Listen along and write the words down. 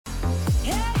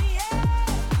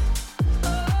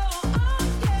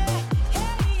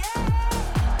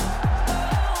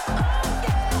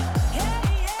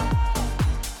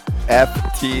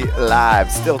FT Live,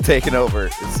 still taking over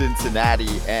Cincinnati,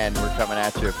 and we're coming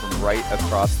at you from right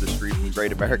across the street from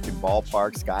Great American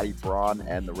Ballpark. Scotty Braun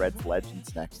and the Reds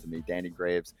legends next to me, Danny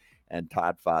Graves and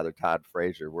Todd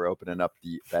Frazier. We're opening up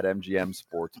the BetMGM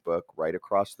Sportsbook right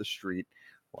across the street.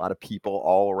 A lot of people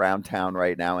all around town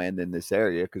right now and in this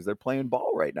area because they're playing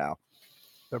ball right now.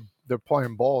 They're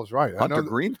playing balls right. Hunter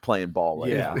Green's playing ball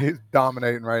right now. He's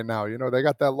dominating right now. You know, they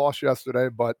got that loss yesterday,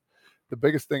 but the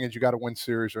biggest thing is you got to win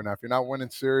series right now. If you're not winning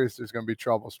series, there's going to be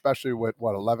trouble, especially with,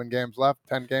 11 games left,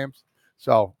 10 games?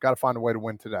 So got to find a way to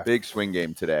win today. Big swing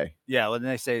game today. Yeah, well,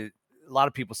 they say, a lot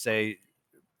of people say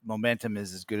momentum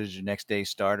is as good as your next day's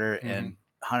starter, and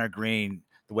Hunter Green,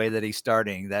 the way that he's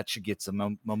starting, that should get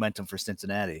some momentum for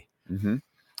Cincinnati. Mm-hmm.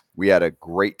 We had a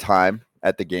great time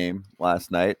at the game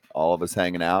last night, all of us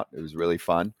hanging out. It was really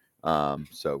fun.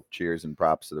 So cheers and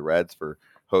props to the Reds for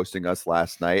hosting us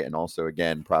last night. And also,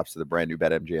 again, props to the brand new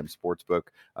BetMGM Sportsbook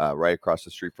right across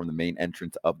the street from the main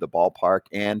entrance of the ballpark,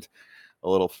 and a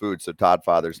little food so Todd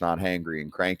Father's not hangry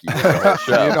and cranky for the whole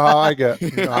show. You know how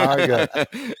I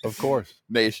get. Of course.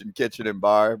 Nation Kitchen and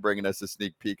Bar bringing us a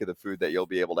sneak peek of the food that you'll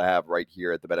be able to have right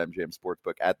here at the BetMGM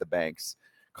Sportsbook at the Banks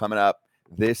coming up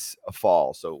this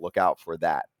fall. So look out for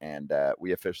that. And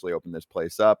we officially opened this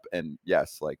place up. And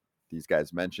yes, like these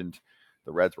guys mentioned,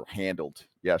 the Reds were handled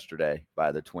yesterday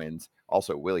by the Twins.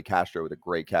 Also, Willie Castro with a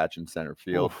great catch in center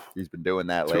field. Oof. He's been doing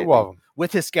that lately. Two of them.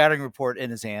 With his scouting report in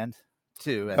his hand,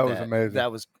 too. That was amazing.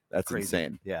 That's crazy.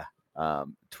 Insane. Yeah.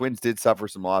 Twins did suffer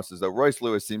some losses, though. Royce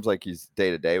Lewis seems like he's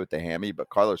day-to-day with the hammy, but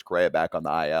Carlos Correa back on the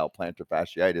IL, plantar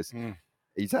fasciitis.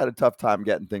 He's had a tough time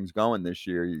getting things going this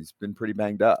year. He's been pretty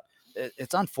banged up.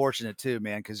 It's unfortunate, too,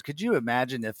 man, because could you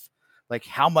imagine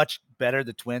how much better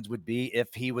the Twins would be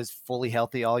if he was fully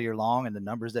healthy all year long and the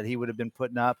numbers that he would have been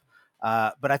putting up.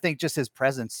 But I think just his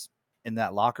presence in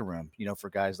that locker room, for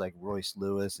guys like Royce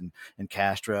Lewis and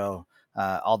Castro,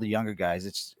 all the younger guys,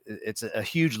 it's a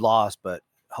huge loss, but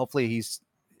hopefully he's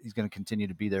going to continue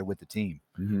to be there with the team.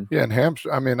 Mm-hmm. Yeah, and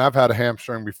hamstring. I mean, I've had a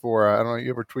hamstring before. I don't know. You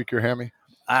ever tweak your hammy?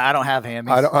 I don't have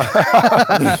hammies.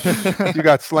 You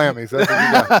got slammies. That's what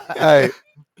you got. Hey,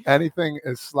 anything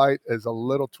as slight as a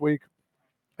little tweak,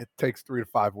 it takes 3 to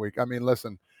 5 weeks. I mean,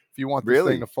 listen, if you want this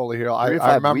thing to fully heal, I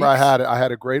remember weeks? I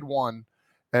had a grade 1,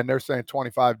 and they're saying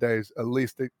 25 days at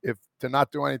least. If to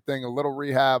not do anything, a little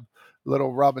rehab,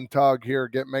 little rub and tug here,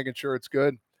 making sure it's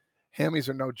good. Hammies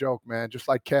are no joke, man. Just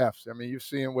like calves. I mean, you've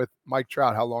seen with Mike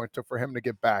Trout how long it took for him to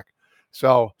get back.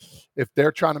 So if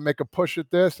they're trying to make a push at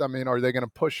this, I mean, are they going to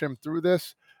push him through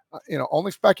this?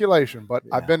 Only speculation, but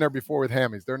I've been there before with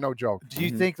hammies. They're no joke. Do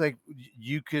you think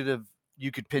you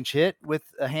could pinch hit with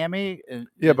a hammy?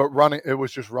 But it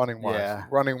was just running wise. Yeah.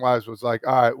 Running wise was like,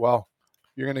 all right, well,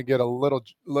 you're going to get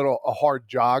a hard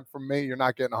jog from me. You're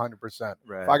not getting 100%.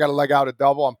 Right. If I got to leg out a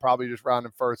double, I'm probably just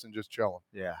rounding first and just chilling.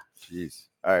 Yeah. Jeez.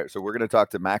 All right. So we're going to talk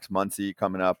to Max Muncy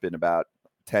coming up in about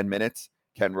 10 minutes.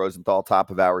 Ken Rosenthal, top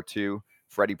of hour 2.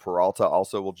 Freddie Peralta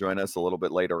also will join us a little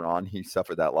bit later on. He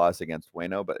suffered that loss against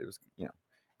Waino, but it was,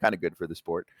 kind of good for the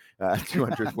sport.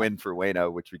 200th win for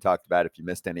Waino, which we talked about. If you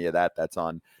missed any of that, that's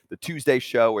on the Tuesday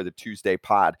show or the Tuesday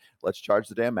pod. Let's charge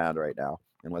the damn mound right now,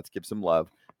 and let's give some love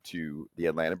to the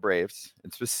Atlanta Braves,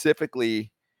 and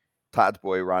specifically Todd's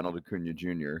boy, Ronald Acuna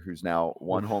Jr., who's now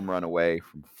 1 home run away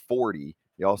from 40.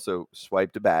 He also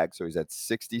swiped a bag, so he's at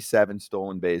 67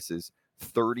 stolen bases,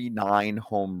 39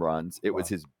 home runs. It was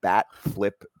his bat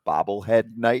flip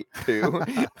bobblehead night, too.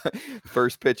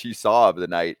 First pitch he saw of the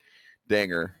night,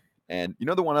 dinger. And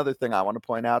the one other thing I want to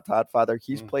point out, Todd Father,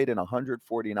 he's played in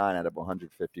 149 out of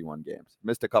 151 games.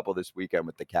 Missed a couple this weekend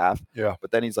with the calf. Yeah. But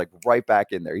then he's right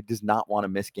back in there. He does not want to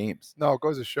miss games. No, it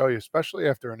goes to show you, especially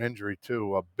after an injury,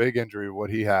 too, a big injury, what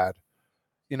he had.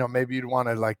 Maybe you'd want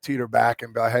to teeter back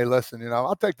and be like, hey, listen,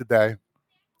 I'll take the day.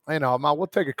 We'll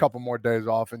take a couple more days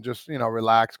off and just,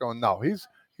 relax. No,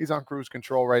 he's on cruise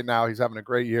control right now. He's having a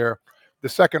great year. The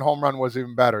second home run was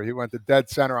even better. He went to dead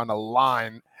center on the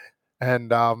line, and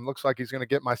looks like he's going to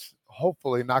get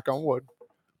hopefully, knock on wood,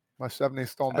 my 70th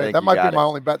stolen base. That might be my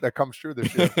only bet that comes true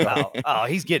this year. Oh,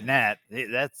 he's getting that.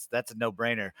 That's a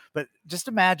no-brainer. But just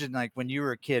imagine, when you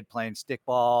were a kid playing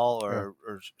stickball or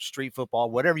street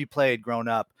football, whatever you played growing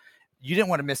up, you didn't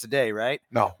want to miss a day, right?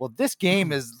 No. Well, this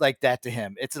game is like that to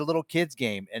him. It's a little kid's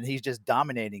game, and he's just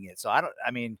dominating it. So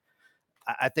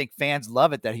I think fans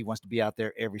love it that he wants to be out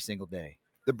there every single day.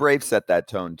 The Braves set that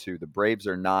tone, too. The Braves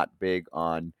are not big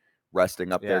on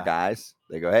resting up their guys.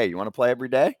 They go, hey, you want to play every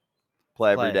day?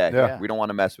 Play every day. Yeah. We don't want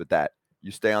to mess with that.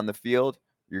 You stay on the field.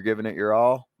 You're giving it your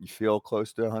all. You feel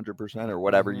close to 100% or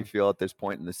whatever you feel at this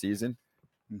point in the season.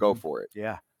 Go for it.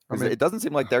 Yeah. It doesn't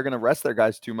seem like they're going to rest their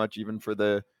guys too much, even for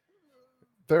the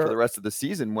for the rest of the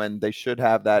season when they should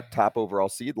have that top overall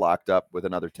seed locked up with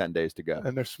another 10 days to go.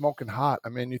 And they're smoking hot. I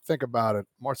mean, you think about it.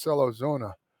 Marcelo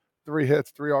Ozuna, 3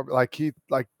 hits, 3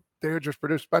 RBI. They just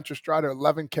produced. Spencer Strider,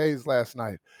 11 Ks last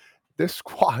night. This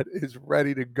squad is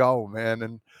ready to go, man.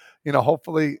 And,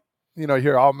 hopefully, you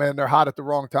hear, oh, man, they're hot at the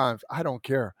wrong times. I don't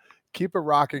care. Keep it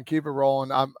rocking, keep it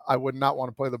rolling. I would not want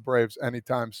to play the Braves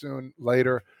anytime soon,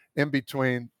 later, in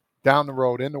between, down the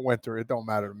road, in the winter. It don't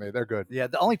matter to me. They're good. Yeah,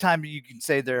 the only time you can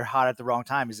say they're hot at the wrong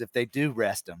time is if they do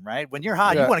rest them, right? When you're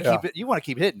hot, you want to keep it. You want to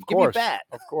keep hitting. Give me a bat.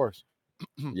 Of course.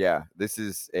 Yeah, this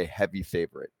is a heavy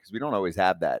favorite because we don't always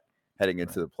have that heading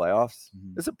into the playoffs.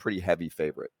 This is a pretty heavy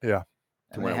favorite. Yeah.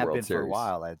 To win a World been Series for a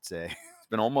while, I'd say. It's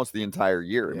been almost the entire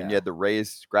year. I mean, you had the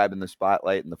Rays grabbing the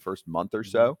spotlight in the first month or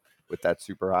so with that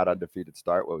super hot undefeated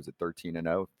start. What was it,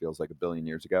 13-0? Feels like a billion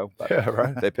years ago. But yeah,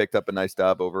 right. They picked up a nice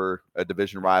dub over a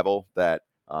division rival that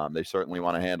they certainly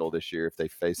want to handle this year if they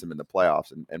face him in the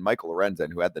playoffs. And Michael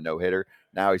Lorenzen, who had the no-hitter,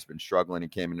 now he's been struggling. He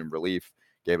came in relief,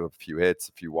 gave up a few hits,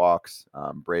 a few walks.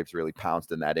 Braves really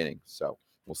pounced in that inning. So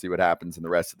we'll see what happens in the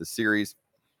rest of the series.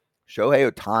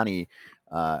 Shohei Ohtani,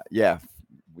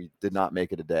 we did not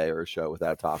make it a day or a show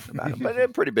without talking about him,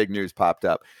 but pretty big news popped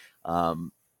up.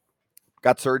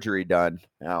 Got surgery done.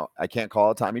 Now, I can't call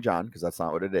it Tommy John because that's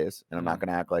not what it is, and I'm not going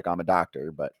to act like I'm a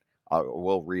doctor, but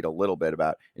we'll read a little bit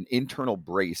about an internal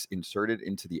brace inserted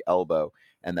into the elbow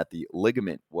and that the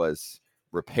ligament was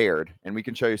repaired. And we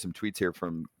can show you some tweets here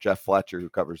from Jeff Fletcher, who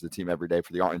covers the team every day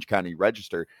for the Orange County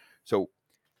Register. So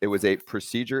it was a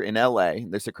procedure in LA.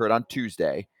 This occurred on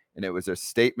Tuesday, and it was a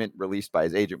statement released by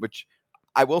his agent, which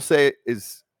I will say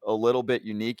is a little bit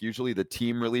unique. Usually the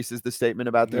team releases the statement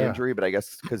about the injury, but I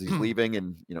guess because he's leaving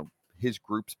and, his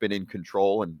group's been in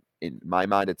control, and in my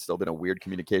mind, it's still been a weird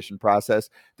communication process.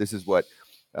 This is what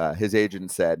his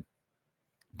agent said.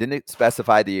 Didn't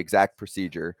specify the exact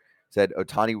procedure. Said,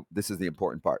 Ohtani, this is the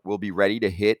important part, will be ready to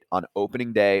hit on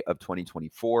opening day of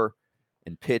 2024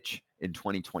 and pitch in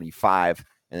 2025.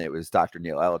 And it was Dr.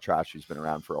 Neil Elitrash, who's been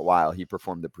around for a while. He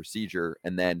performed the procedure,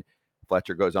 and then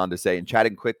Fletcher goes on to say, in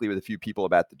chatting quickly with a few people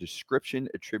about the description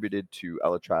attributed to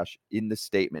Elitrash in the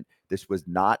statement, this was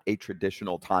not a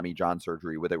traditional Tommy John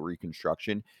surgery with a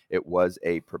reconstruction. It was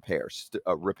a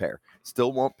repair.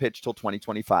 Still won't pitch till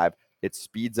 2025. It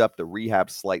speeds up the rehab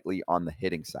slightly on the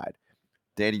hitting side.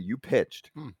 Danny, you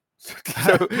pitched.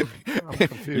 So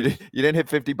you didn't hit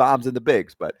 50 bombs in the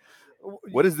bigs, but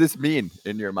what does this mean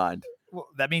in your mind? Well,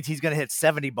 that means he's going to hit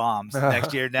 70 bombs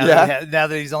next year. Now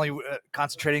that he's only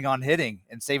concentrating on hitting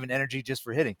and saving energy just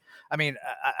for hitting. I mean,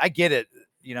 I get it.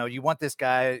 You want this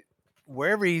guy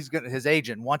wherever he's going. His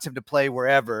agent wants him to play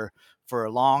wherever for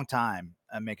a long time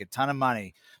and make a ton of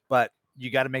money. But you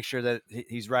got to make sure that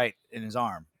he's right in his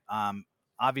arm.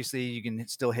 Obviously, you can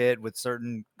still hit with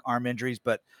certain arm injuries,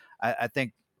 but I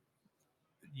think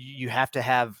you have to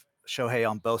have Shohei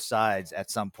on both sides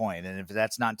at some point. And if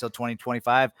that's not until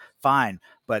 2025, fine.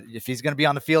 But if he's going to be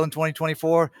on the field in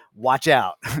 2024, watch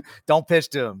out. Don't pitch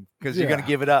to him because you're going to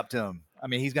give it up to him. I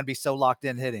mean, he's going to be so locked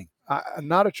in hitting.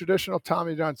 Not a traditional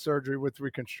Tommy John surgery with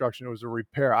reconstruction. It was a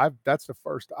repair. That's the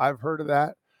first I've heard of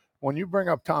that. When you bring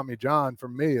up Tommy John, for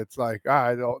me, it's like, all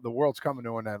right, the world's coming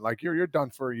to an end. Like you're done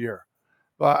for a year.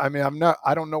 But I mean,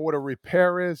 I don't know what a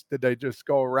repair is. Did they just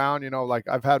go around, like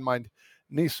I've had my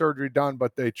knee surgery done,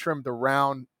 but they trimmed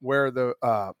around where the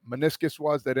meniscus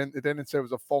was. They didn't say it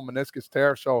was a full meniscus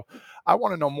tear. So I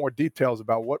want to know more details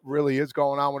about what really is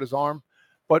going on with his arm.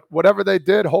 But whatever they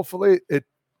did, hopefully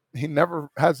he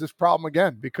never has this problem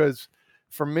again. Because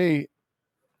for me,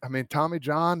 I mean, Tommy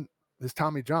John is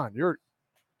Tommy John.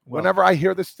 Whenever I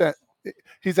hear this,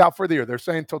 he's out for the year. They're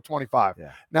saying till 25.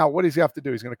 Yeah. Now, what does he have to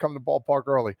do? He's going to come to the ballpark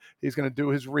early. He's going to do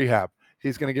his rehab.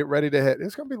 He's going to get ready to hit.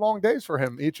 It's going to be long days for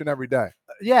him each and every day.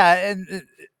 Yeah, and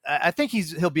I think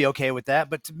he'll be okay with that.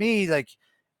 But to me, like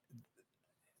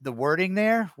the wording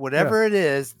there, whatever it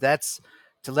is, that's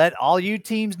to let all you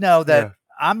teams know that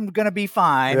I'm going to be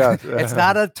fine. It's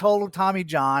not a total Tommy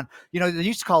John. They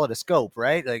used to call it a scope,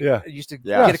 right? Like it used to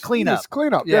get a cleanup. It's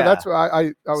cleanup. Yeah, that's what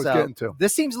I was getting to.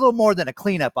 This seems a little more than a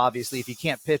cleanup, obviously, if you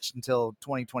can't pitch until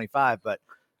 2025. But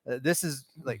this is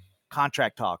like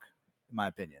contract talk, in my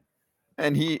opinion.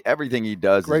 And everything he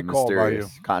does is mysterious.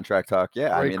 Contract talk.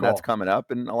 Yeah, I mean, that's coming up.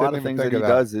 And a lot of things that he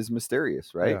does is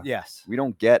mysterious, right? Yeah. Yes. We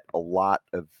don't get a lot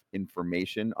of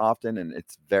information often, and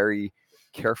it's very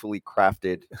carefully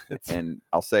crafted. And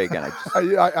I'll say again,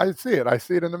 I see it. I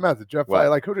see it in the message. Jeff,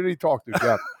 who did he talk to,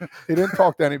 Jeff? He didn't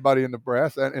talk to anybody in the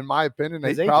brass. And in my opinion,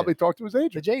 he probably talked to his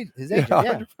agent. His agent,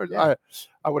 yeah.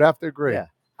 I would have to agree. Yeah.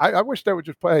 I wish they would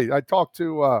just play. I talked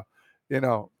to,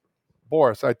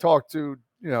 Boris. I talked to,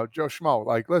 Joe Schmo.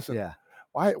 Like, listen,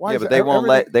 Why yeah, but they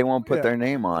won't put their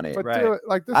name on it. But right.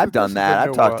 like this, I've done that.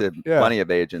 I've talked to yeah. plenty of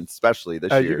agents, especially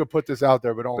this year. You could put this out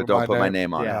there, but don't put my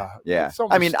name on it. Yeah. So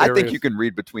I mean, I think you can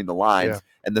read between the lines. Yeah.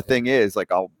 And the thing is,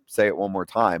 like, I'll say it one more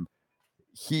time.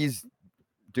 He's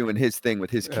doing his thing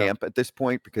with his camp at this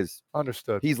point because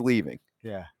understood. He's leaving.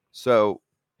 Yeah. So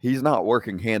he's not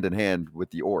working hand in hand with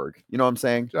the org. You know what I'm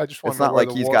saying? I just it's not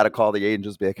like he's got to call the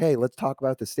agents, be like, hey, let's talk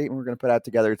about the statement we're going to put out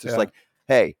together. It's just like,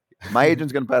 hey, my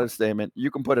agent's going to put out a statement.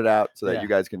 You can put it out so that you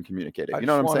guys can communicate it. You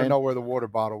know what I'm saying? I want to know where the water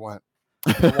bottle went.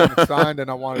 I want it signed and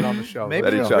I want it on the show. Maybe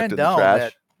it was Rendon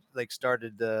that like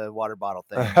started the water bottle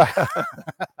thing. I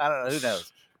don't know. Who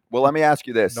knows? Well, let me ask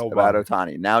you this about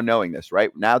Ohtani. Now knowing this, right?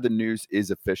 Now the news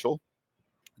is official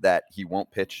that he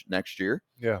won't pitch next year.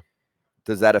 Yeah.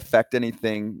 Does that affect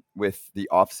anything with the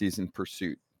offseason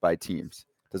pursuit by teams?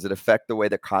 Does it affect the way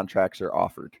the contracts are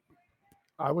offered?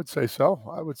 I would say so.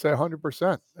 I would say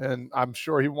 100%. And I'm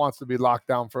sure he wants to be locked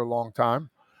down for a long time.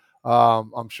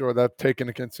 I'm sure that's taken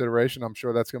into consideration. I'm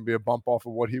sure that's going to be a bump off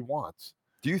of what he wants.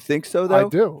 Do you think so, though? I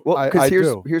do. Well, because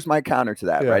here's my counter to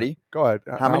that. Yeah. Ready? Go ahead.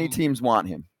 How many teams want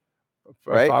him?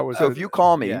 Right? If you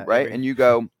call me, right, and you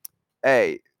go,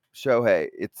 hey, Shohei,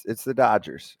 it's the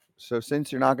Dodgers. So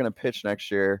since you're not going to pitch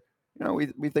next year, you know,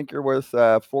 we think you're worth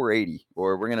 480,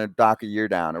 or we're going to dock a year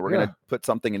down, or we're going to put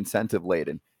something incentive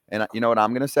laden. And you know what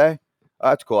I'm going to say? Oh,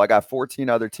 that's cool. I got 14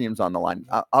 other teams on the line.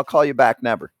 I'll call you back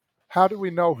never. How do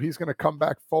we know he's going to come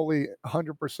back fully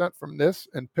 100% from this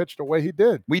and pitch the way he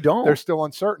did? We don't. There's still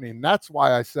uncertainty. And that's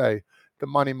why I say the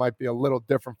money might be a little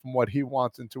different from what he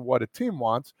wants into what a team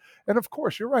wants. And, of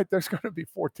course, you're right. There's going to be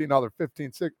 14 other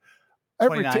 15, 6.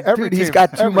 Every Dude, he's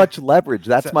got too much leverage.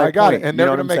 That's my point. And they're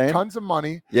going to make tons of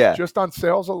money just on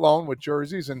sales alone with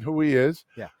jerseys and who he is.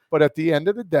 Yeah. But at the end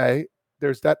of the day,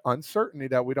 there's that uncertainty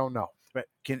that we don't know. But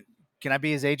can I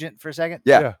be his agent for a second?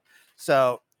 Yeah.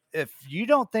 So if you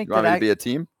don't think you want me to be a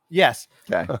team? Yes.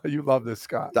 Okay. You love this,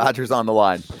 Scott. Dodgers on the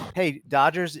line. Hey,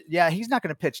 Dodgers. Yeah, he's not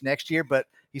going to pitch next year, but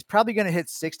he's probably going to hit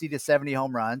 60 to 70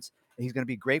 home runs. He's going to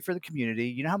be great for the community.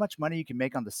 You know how much money you can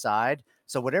make on the side.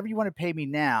 So whatever you want to pay me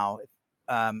now,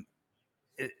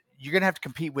 you're going to have to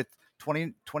compete with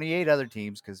 28 other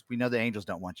teams because we know the Angels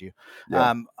don't want you.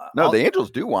 Yeah. The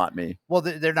Angels do want me. Well,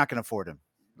 they're not going to afford him.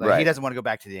 Right. He doesn't want to go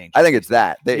back to the Angels. I think it's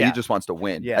that. He just wants to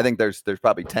win. Yeah. I think there's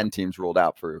probably 10 teams ruled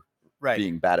out for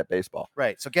being bad at baseball.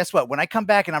 Right. So guess what? When I come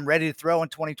back and I'm ready to throw in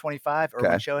 2025, or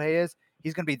when Shohei is,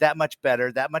 he's going to be that much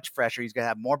better, that much fresher. He's going to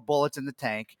have more bullets in the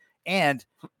tank, and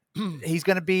he's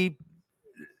going to be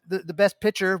the best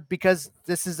pitcher because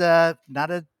this is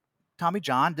not a Tommy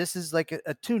John. This is like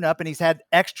a tune-up, and he's had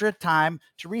extra time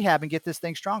to rehab and get this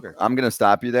thing stronger. I'm going to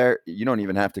stop you there. You don't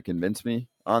even have to convince me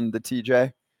on the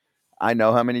TJ. I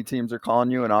know how many teams are calling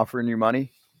you and offering you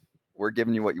money. We're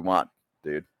giving you what you want,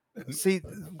 dude. See,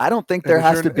 I don't think there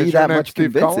has to be that much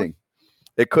convincing.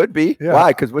 It could be. Yeah.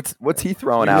 Why? Because what's he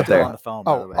throwing out there? On the phone,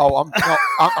 by the way.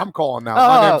 I'm calling now.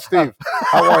 My name's Steve.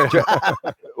 How are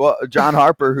you? Well, John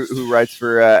Harper, who writes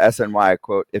for SNY,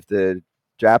 quote, if the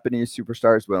Japanese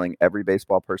superstar is willing, every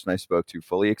baseball person I spoke to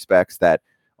fully expects that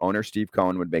owner Steve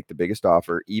Cohen would make the biggest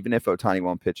offer, even if Ohtani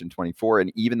won't pitch in 24.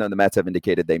 And even though the Mets have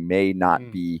indicated they may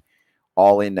not be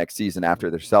all in next season after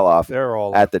their sell-off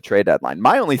at the trade deadline.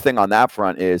 My only thing on that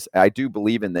front is I do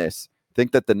believe in this.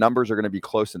 Think that the numbers are going to be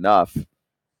close enough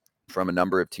from a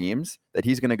number of teams that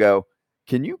he's going to go,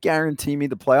 can you guarantee me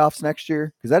the playoffs next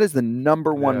year? Because that is the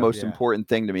number one most important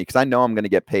thing to me because I know I'm going to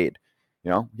get paid.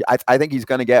 You know, I think he's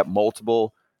going to get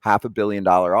multiple $500 million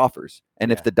offers.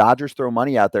 And if the Dodgers throw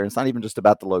money out there, it's not even just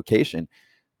about the location.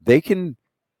 They can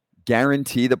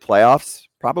guarantee the playoffs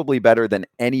probably better than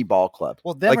any ball club.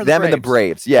 Well, them and the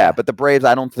Braves. Yeah, but the Braves,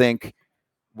 I don't think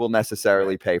will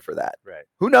necessarily pay for that. Right.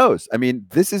 Who knows? I mean,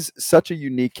 this is such a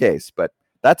unique case, but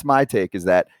that's my take is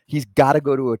that he's got to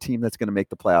go to a team that's going to make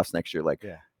the playoffs next year. Like,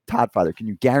 Todd Father, can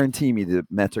you guarantee me the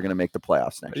Mets are going to make the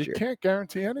playoffs next year? You can't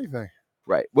guarantee anything.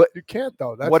 Right. You can't,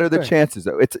 though. What are the chances,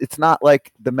 though? It's not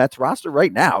like the Mets roster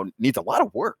right now needs a lot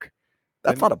of work.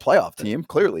 That's not a playoff team.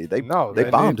 Clearly, they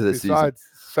bombed this season. Besides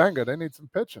Senga, they need some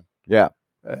pitching. Yeah.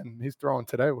 And he's throwing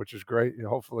today, which is great.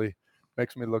 Hopefully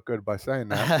makes me look good by saying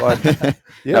that. But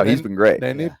no, he's been great.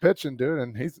 They need pitching, dude.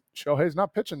 And Shohei's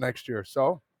not pitching next year.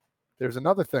 So there's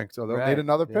another thing. So they'll need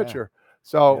another pitcher.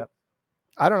 So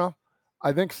I don't know.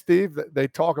 I think, Steve, they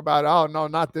talk about, oh, no,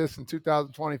 not this in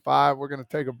 2025. We're going to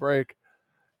take a break.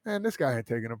 Man, this guy ain't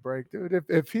taking a break, dude.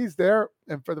 If he's there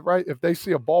and if they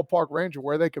see a ballpark range of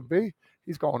where they could be,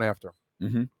 he's going after him.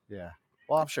 Mm-hmm. Yeah.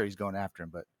 Well, I'm sure he's going after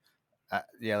him, but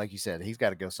like you said, he's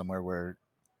got to go somewhere where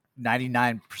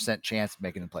 99% chance of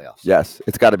making the playoffs. Yes,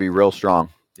 it's got to be real strong.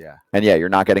 Yeah. And yeah, you're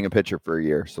not getting a pitcher for a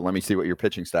year. So let me see what your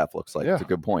pitching staff looks like. Yeah. It's a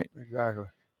good point. Exactly.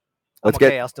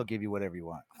 I'll still give you whatever you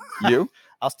want. You?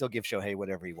 I'll still give Shohei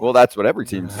whatever he wants. Well, that's what every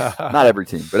team's not every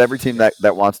team, but every team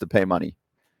that wants to pay money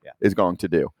is going to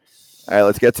do. All right,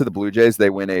 let's get to the Blue Jays. They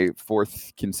win a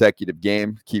 4th consecutive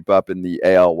game, keep up in the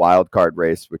AL wildcard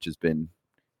race, which has been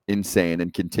insane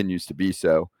and continues to be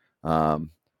so.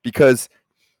 Because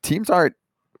teams aren't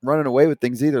running away with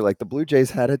things either. Like the Blue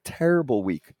Jays had a terrible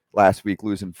week last week,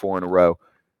 losing 4 in a row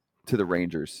to the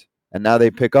Rangers. And now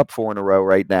they pick up 4 in a row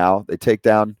right now. They take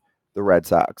down the Red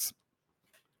Sox.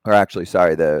 Or actually,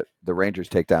 sorry, the Rangers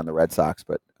take down the Red Sox,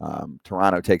 but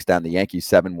Toronto takes down the Yankees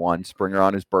 7-1. Springer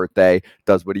on his birthday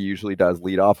does what he usually does,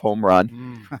 lead off home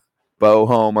run. Bo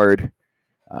homered.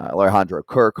 Alejandro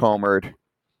Kirk homered.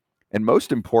 And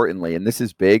most importantly, and this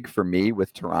is big for me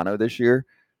with Toronto this year,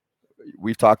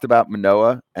 we've talked about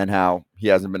Manoah and how he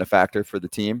hasn't been a factor for the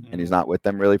team, and he's not with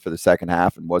them really for the second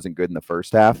half and wasn't good in the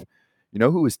first half. You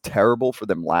know who was terrible for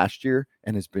them last year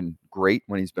and has been great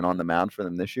when he's been on the mound for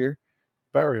them this year?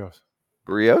 Barrios.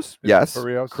 Yes,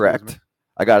 Barrios, correct.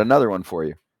 I got another one for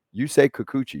you. You say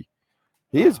Kikuchi.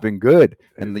 He has been good.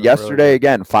 And yesterday, really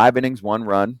again, 5 innings, 1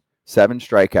 run, 7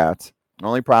 strikeouts. The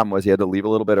only problem was he had to leave a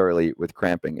little bit early with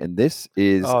cramping. And this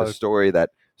is a story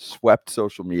that swept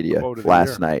social media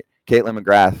last night. Caitlin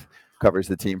McGrath covers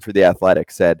the team for The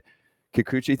Athletic, said,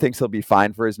 Kikuchi thinks he'll be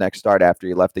fine for his next start after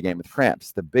he left the game with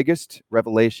cramps. The biggest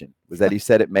revelation was that he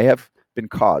said it may have been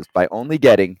caused by only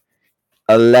getting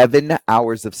 11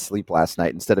 hours of sleep last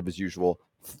night instead of his usual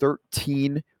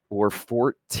 13 or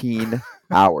 14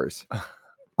 hours.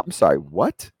 I'm sorry,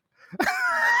 what?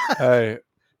 Hey,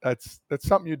 that's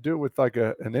something you do with like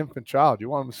an infant child. You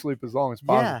want him to sleep as long as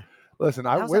possible. Yeah. Listen,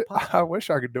 I wish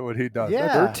I could do what he does.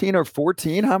 Yeah. 13 or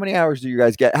 14? How many hours do you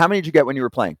guys get? How many did you get when you were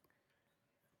playing?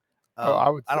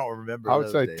 I don't remember. I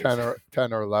would say days.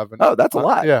 10 or 11. Oh, that's a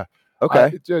lot. Yeah.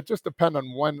 Okay. It just depends on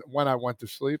when I went to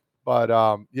sleep. But,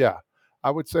 yeah, I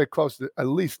would say close to at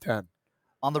least 10.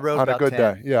 On the road, on about a good 10.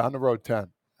 day. Yeah, on the road, 10.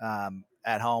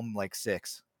 At home, like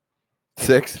 6.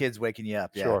 6? Kids waking you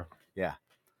up. Yeah. Sure. Yeah.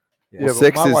 Yeah, well,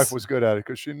 but my wife was good at it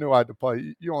because she knew I had to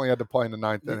play. You only had to play in the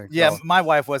 9th inning. Yeah, so. My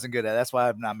wife wasn't good at it. That's why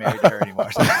I'm not married to her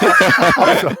anymore. So.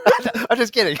 I'm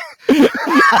just kidding.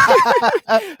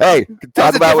 Hey,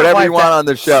 talk about whatever you want on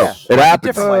the show. Yeah. It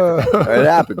happens. It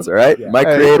happens, all right? Yeah. Might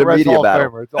create a media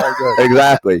battle. It's all good.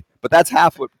 Exactly. But that's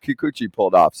half what Kikuchi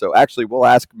pulled off. So actually, we'll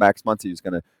ask Max Muncy, who's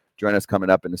going to join us coming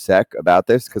up in a sec, about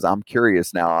this because I'm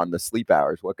curious now on the sleep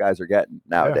hours, what guys are getting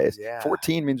nowadays. Yeah.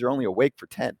 14 means you're only awake for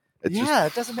 10. It's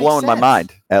it doesn't make blowing sense. my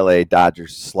mind. LA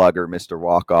Dodgers slugger, Mr.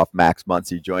 Walkoff, Max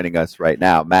Muncy joining us right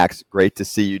now. Max, great to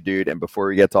see you, dude. And before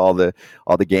we get to all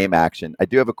the game action, I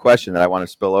do have a question that I want to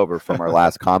spill over from our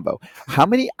last combo. How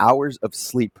many hours of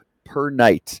sleep per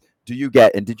night do you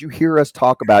get? And did you hear us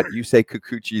talk about Yusei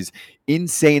Kikuchi's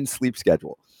insane sleep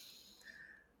schedule?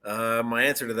 My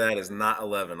answer to that is not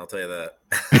 11. I'll tell you that.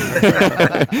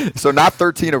 So not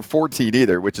 13 or 14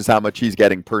 either, which is how much he's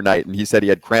getting per night. And he said he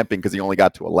had cramping because he only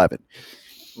got to 11.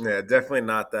 Yeah, definitely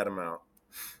not that amount.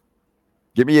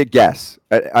 Give me a guess.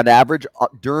 An average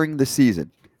during the season.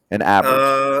 An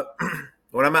average.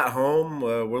 When I'm at home,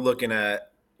 we're looking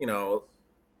at,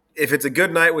 if it's a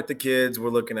good night with the kids, we're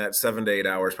looking at 7 to 8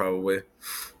 hours probably.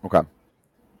 Okay.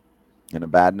 And a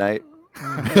bad night?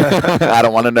 I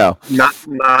don't want to know.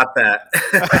 Not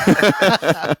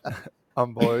that.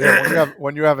 Unbelievable.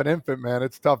 When you have an infant, man,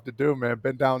 it's tough to do, man.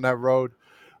 Been down that road,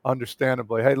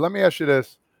 understandably. Hey, let me ask you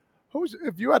this: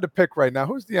 if you had to pick right now,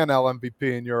 who's the NL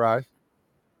MVP in your eyes?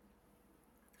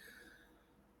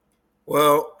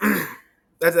 Well,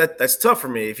 that's tough for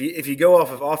me. If you go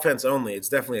off of offense only, it's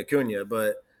definitely Acuna.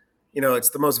 But it's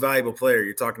the most valuable player.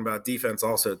 You're talking about defense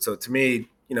also. So to me,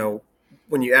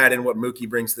 when you add in what Mookie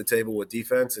brings to the table with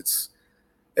defense,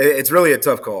 it's really a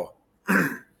tough call.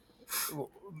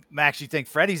 Max, you think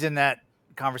Freddie's in that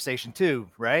conversation too,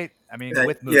 right? I mean,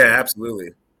 with Mookie. Yeah,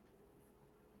 absolutely.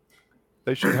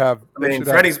 They should have.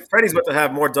 Freddie's about to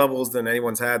have more doubles than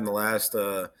anyone's had in the last,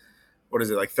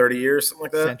 30 years, something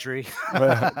like that? Century.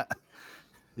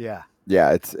 Yeah.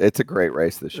 Yeah, it's a great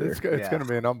race this year. It's going to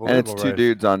be an unbelievable and it's two race.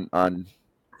 dudes on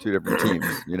two different teams,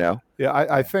 Yeah,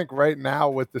 I think right now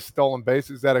with the stolen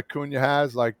bases that Acuna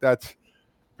has, that's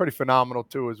pretty phenomenal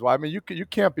too as well. I mean, you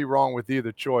can't be wrong with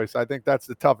either choice. I think that's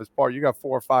the toughest part. You got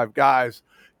 4 or 5 guys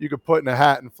you could put in a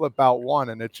hat and flip out one,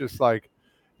 and it's just like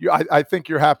I think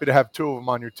you're happy to have 2 of them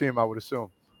on your team, I would assume.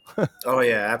 Oh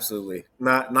yeah, absolutely.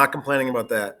 Not complaining about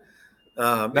that.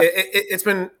 It's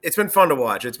been fun to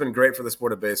watch. It's been great for the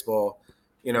sport of baseball.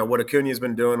 What Acuna's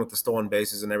been doing with the stolen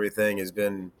bases and everything has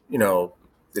been,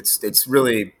 it's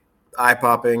really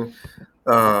eye-popping.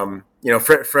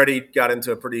 Freddie got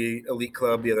into a pretty elite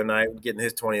club the other night, getting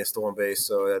his 20th stolen base.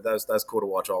 So that's cool to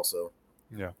watch also.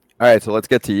 Yeah. All right, so let's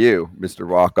get to you, Mr.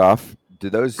 Walkoff. Do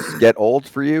those get old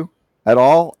for you at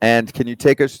all? And can you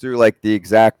take us through like the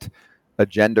exact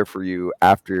agenda for you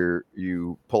after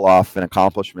you pull off an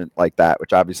accomplishment like that,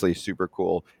 which obviously is super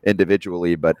cool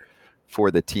individually, but for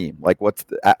the team? Like, what's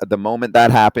at the moment that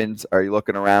happens? Are you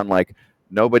looking around like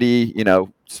nobody,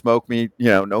 smoked me,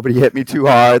 nobody hit me too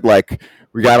hard? Like,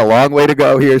 we got a long way to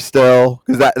go here still,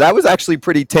 because that was actually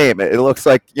pretty tame. It looks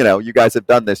like you guys have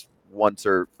done this once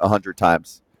or 100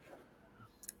 times.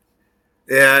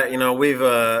 Yeah, we've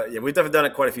definitely done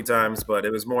it quite a few times, but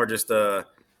it was more just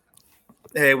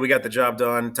hey, we got the job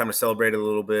done. Time to celebrate it a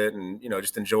little bit, and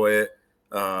just enjoy it.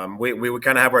 We would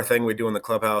kind of have our thing we do in the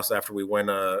clubhouse after we win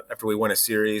a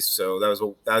series. So that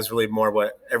was really more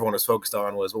what everyone was focused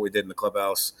on, was what we did in the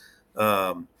clubhouse.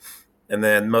 And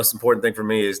then most important thing for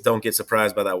me is don't get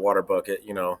surprised by that water bucket.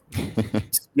 You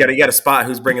got to spot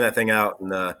who's bringing that thing out,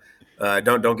 and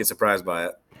don't get surprised by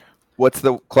it. What's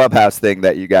the clubhouse thing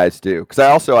that you guys do? Because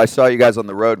I saw you guys on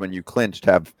the road when you clinched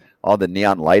have all the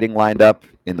neon lighting lined up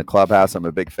in the clubhouse. I'm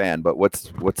a big fan, but what's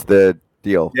the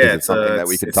deal? Yeah, it's something that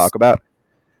we can talk about.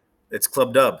 It's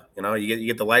Club Dub. You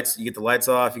get the lights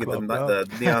off, you get the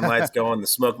neon lights going, the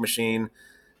smoke machine.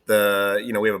 We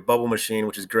have a bubble machine,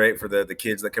 which is great for the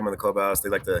kids that come in the clubhouse. They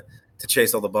like to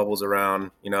chase all the bubbles around.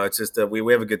 It's just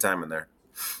we have a good time in there.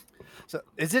 So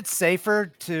is it safer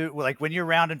to, like, when you're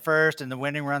rounding first and the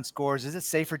winning run scores, is it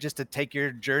safer just to take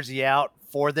your jersey out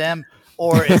for them?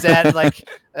 Or is that like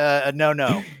a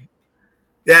no?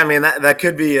 Yeah, I mean that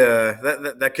could be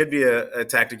that could be a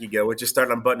tactic you go with. Just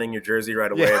start unbuttoning your jersey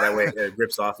right away. Yeah. That way it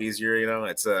rips off easier.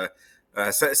 It's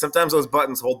sometimes those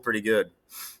buttons hold pretty good.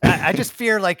 I just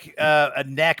fear like a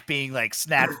neck being like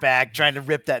snapped back trying to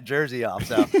rip that jersey off.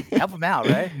 So help them out,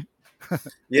 right?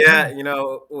 Yeah,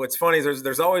 what's funny is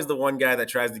there's always the one guy that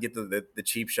tries to get the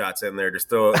cheap shots in there, just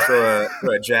throw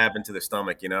a jab into the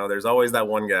stomach. There's always that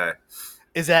one guy.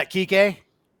 Is that Kike?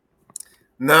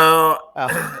 No,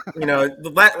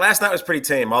 last night was pretty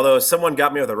tame. Although someone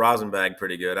got me with a rosin bag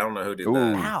pretty good. I don't know who did that.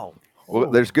 Wow. Well,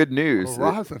 there's good news.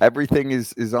 Everything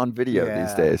is on video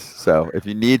these days. So if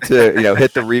you need to,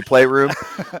 hit the replay room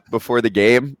before the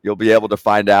game, you'll be able to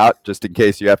find out, just in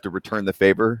case you have to return the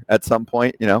favor at some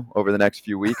point, over the next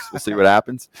few weeks. We'll see what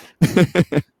happens.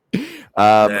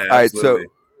 All right.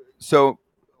 So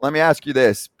let me ask you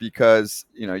this, because,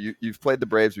 you've played the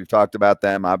Braves. We've talked about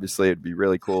them. Obviously, it'd be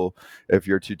really cool if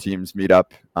your two teams meet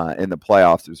up in the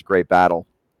playoffs. It was a great battle.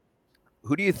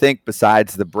 Who do you think,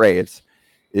 besides the Braves,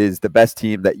 is the best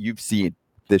team that you've seen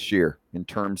this year in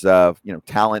terms of,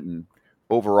 talent and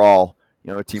overall,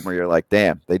 a team where you're like,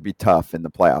 damn, they'd be tough in the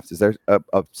playoffs? Is there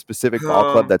a specific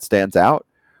ball club that stands out?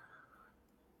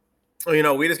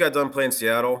 Well, we just got done playing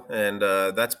Seattle, and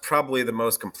that's probably the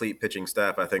most complete pitching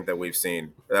staff I think that we've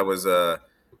seen. That was,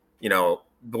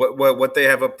 what they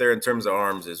have up there in terms of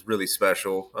arms is really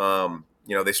special.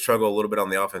 They struggle a little bit on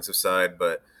the offensive side,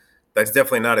 but that's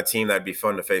definitely not a team that'd be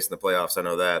fun to face in the playoffs. I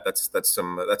know that. That's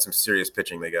some serious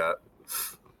pitching they got.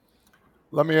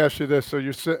 Let me ask you this. So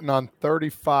you're sitting on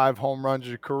 35 home runs.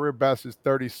 Your career best is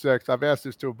 36. I've asked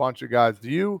this to a bunch of guys. Do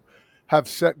you have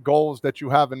set goals that you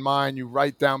have in mind you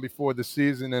write down before the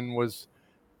season, and was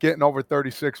getting over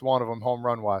 36 one of them home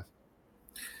run wise?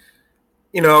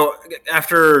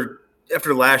 After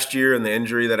last year and the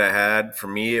injury that I had, for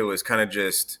me, it was kind of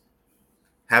just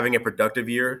having a productive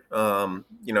year, a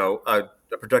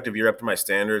productive year up to my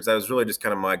standards. That was really just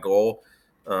kind of my goal.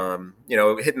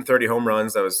 Hitting 30 home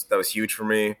runs, that was huge for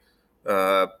me.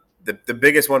 The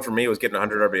biggest one for me was getting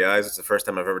 100 RBIs. It's the first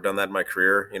time I've ever done that in my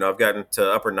career. I've gotten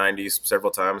to upper 90s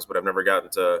several times, but I've never gotten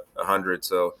to 100.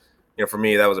 So, for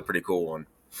me, that was a pretty cool one.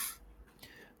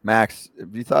 Max,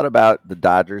 have you thought about the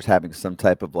Dodgers having some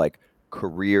type of like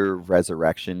career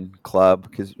resurrection club?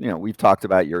 Because, we've talked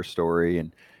about your story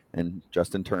and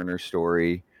Justin Turner's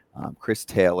story, Chris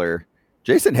Taylor.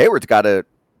 Jason Hayward's got to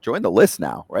join the list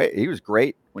now, right? He was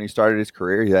great when he started his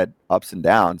career. He had ups and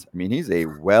downs. I mean, he's a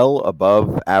well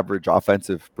above average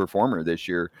offensive performer this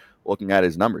year, looking at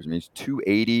his numbers. I mean, he's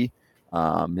 280.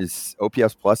 His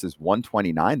OPS plus is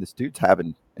 129. This dude's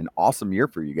having an awesome year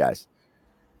for you guys.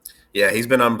 Yeah, he's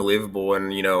been unbelievable.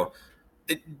 And,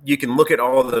 you can look at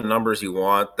all the numbers you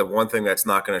want. The one thing that's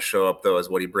not going to show up, though, is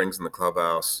what he brings in the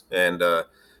clubhouse. And,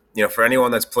 for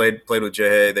anyone that's played with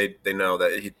Jay, they know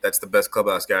that that's the best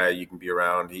clubhouse guy you can be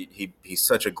around. He's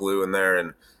such a glue in there,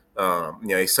 and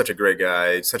he's such a great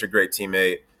guy. He's such a great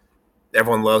teammate.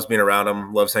 Everyone loves being around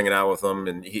him, loves hanging out with him,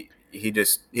 and he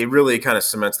really kind of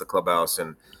cements the clubhouse.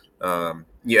 And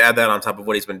you add that on top of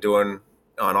what he's been doing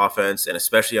on offense and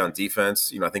especially on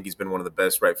defense. I think he's been one of the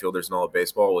best right fielders in all of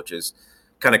baseball, which is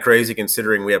kind of crazy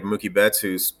considering we have Mookie Betts,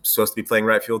 who's supposed to be playing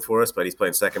right field for us, but he's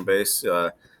playing second base.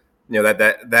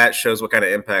 That shows what kind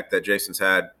of impact that Jason's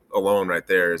had alone right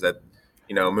there, is that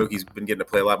Mookie's been getting to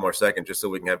play a lot more second just so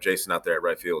we can have Jason out there at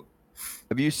right field.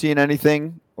 Have you seen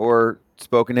anything or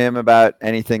spoken to him about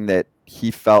anything that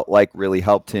he felt like really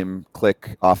helped him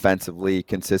click offensively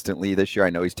consistently this year? I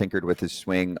know he's tinkered with his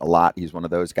swing a lot. He's one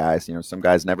of those guys. Some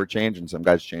guys never change and some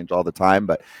guys change all the time.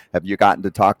 But have you gotten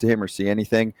to talk to him or see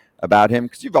anything about him?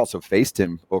 Because you've also faced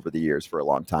him over the years for a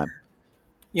long time.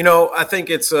 I think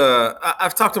it's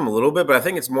I've talked to him a little bit, but I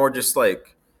think it's more just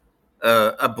like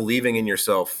a believing in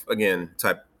yourself again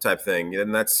type thing.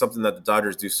 And that's something that the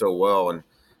Dodgers do so well. And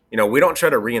we don't try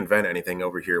to reinvent anything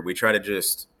over here. We try to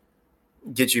just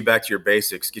get you back to your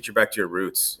basics, get you back to your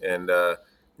roots. And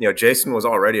Jason was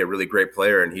already a really great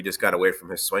player, and he just got away from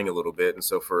his swing a little bit. And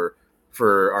so for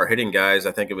our hitting guys,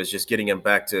 I think it was just getting him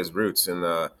back to his roots. And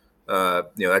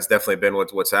that's definitely been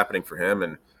what's happening for him.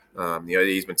 And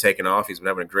he's been taking off. He's been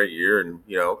having a great year, and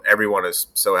everyone is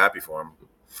so happy for him.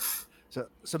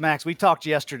 So Max, we talked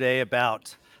yesterday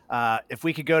about if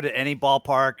we could go to any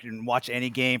ballpark and watch any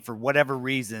game for whatever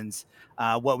reasons,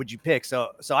 what would you pick?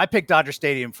 So I picked Dodger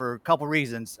Stadium for a couple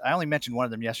reasons. I only mentioned one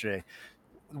of them yesterday.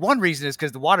 One reason is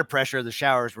because the water pressure of the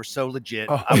showers were so legit.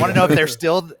 I want to know if they're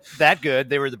still that good.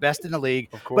 They were the best in the league.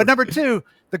 But number two,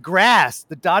 the grass,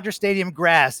 the Dodger Stadium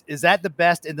grass, is that the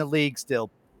best in the league still?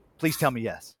 Please tell me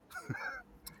yes.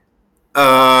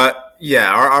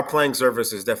 Yeah, our playing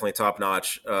surface is definitely top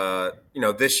notch.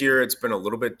 This year it's been a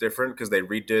little bit different because they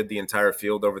redid the entire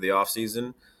field over the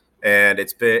offseason, and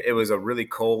it was a really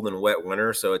cold and wet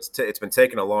winter, so it's been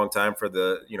taking a long time for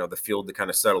the field to kind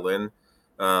of settle in.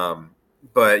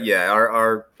 But yeah,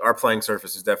 our playing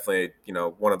surface is definitely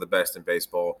one of the best in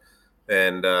baseball.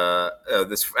 And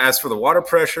as for the water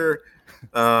pressure,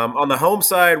 on the home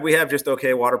side we have just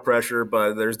okay water pressure,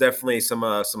 but there's definitely some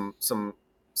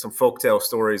folktale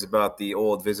stories about the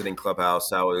old visiting clubhouse,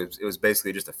 how it was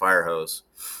basically just a fire hose.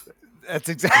 That's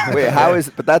exactly. Wait, how is?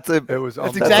 But that's exactly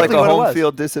like a what it home was.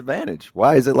 field disadvantage.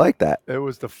 Why is it like that? It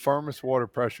was the firmest water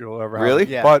pressure you'll ever have. Really?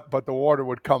 Yeah. But the water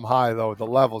would come high though, the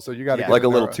level. So you got to get like a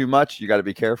in little there. too much. You got to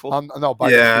be careful. No.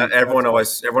 Yeah, everyone always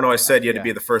said you had to Yeah.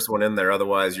 be the first one in there,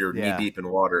 otherwise you're Yeah. knee deep in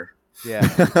water. Yeah,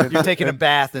 you're taking a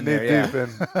bath in there. Yeah. Deep in.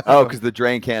 Oh, because the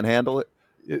drain can't handle it.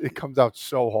 It comes out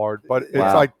so hard, but it's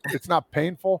Wow. like it's not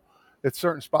painful. It's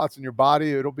certain spots in your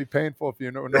body. It'll be painful if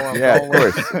you know what I'm Yeah, going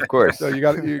with. of course. So you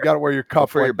got to wear your cup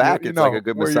for your back. It's like a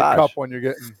good wear massage. your cup when you're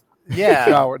getting Yeah.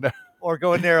 showered. Or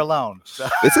go in there alone. So.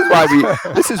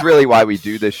 This is really why we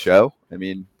do this show. I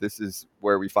mean, this is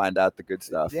where we find out the good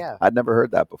stuff. Yeah. I'd never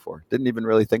heard that before. Didn't even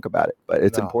really think about it, but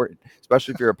it's No. important,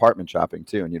 especially if you're apartment shopping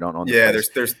too and you don't own the Yeah, place.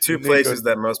 there's two places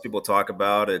that most people talk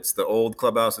about. It's the old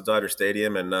clubhouse at Dodger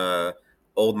Stadium and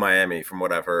old Miami, from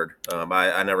what I've heard.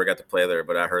 I never got to play there,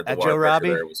 but I heard the At water Joe pressure Robbie?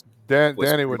 there was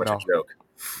Danny would pretty know. much a joke.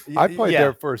 I played Yeah.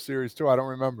 there for a series too. I don't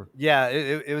remember. Yeah,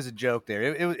 it was a joke there.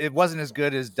 It wasn't as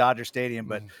good as Dodger Stadium,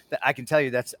 but I can tell you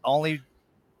that's the only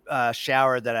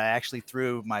shower that I actually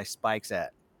threw my spikes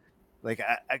at. Like,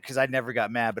 because I never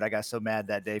got mad, but I got so mad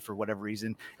that day for whatever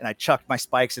reason, and I chucked my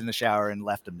spikes in the shower and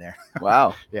left them there.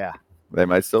 Wow. Yeah. They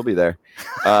might still be there.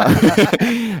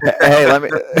 Hey,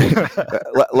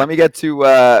 let me get to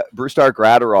Brusdar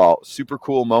Graterol. Super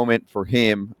cool moment for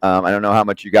him. I don't know how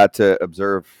much you got to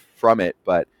observe from it,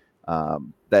 but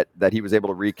that he was able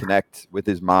to reconnect with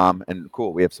his mom. And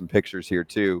cool, we have some pictures here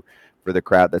too for the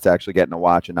crowd that's actually getting to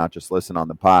watch and not just listen on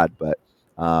the pod. But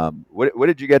what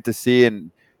did you get to see?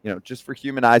 And just for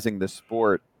humanizing the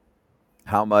sport,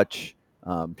 how much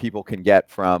people can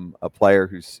get from a player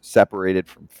who's separated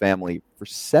from family for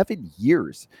 7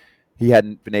 years. He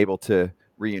hadn't been able to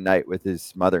reunite with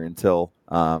his mother until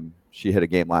she hit a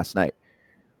game last night.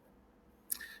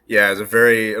 Yeah, it was a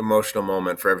very emotional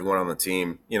moment for everyone on the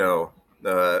team.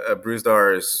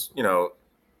 Brusdar is,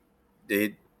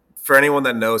 for anyone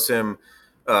that knows him,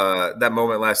 that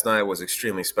moment last night was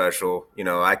extremely special.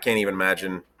 I can't even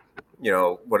imagine,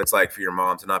 what it's like for your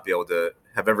mom to not be able to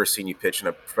have ever seen you pitch in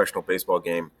a professional baseball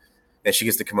game, and she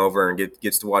gets to come over and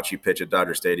gets to watch you pitch at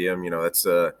Dodger Stadium. It's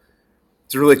a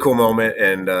really cool moment,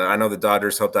 and I know the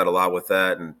Dodgers helped out a lot with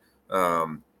that, and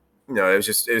it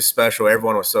was special.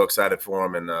 Everyone was so excited for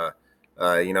him, and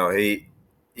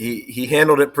he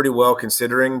handled it pretty well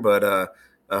considering, but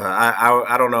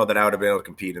I don't know that I would have been able to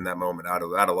compete in that moment. I'd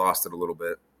have lost it a little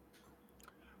bit.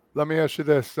 Let me ask you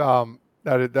this: that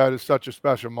is such a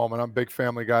special moment. I'm a big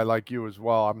family guy like you as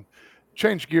well.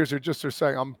 change gears here just for a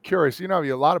second. I'm curious. You know,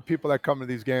 a lot of people that come to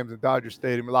these games in Dodger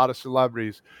Stadium, a lot of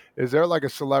celebrities. Is there like a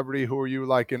celebrity who are you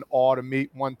like in awe to meet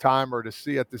one time or to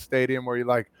see at the stadium where you're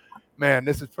like, man,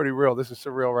 this is pretty real. This is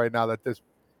surreal right now that this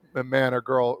man or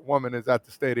girl, woman is at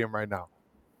the stadium right now?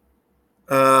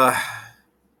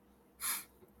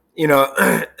 You know,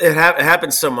 it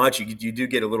happens so much. You do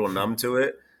get a little numb to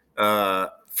it.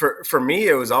 For me,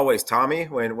 it was always Tommy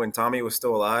when Tommy was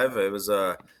still alive. It was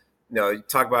you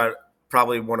talk about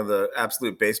probably one of the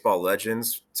absolute baseball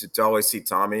legends. To always see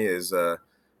Tommy is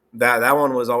that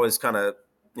one was always kind of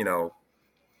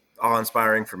awe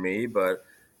inspiring for me. But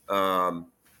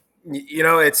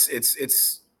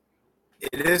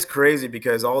it is crazy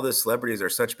because all the celebrities are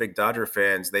such big Dodger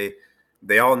fans. They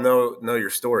all know your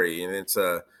story, and it's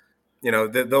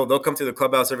they'll come to the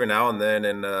clubhouse every now and then.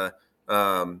 And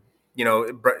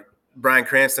Bryan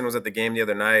Cranston was at the game the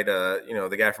other night.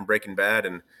 The guy from Breaking Bad,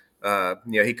 and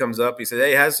he comes up. He said,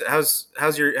 "Hey,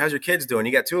 how's your kids doing?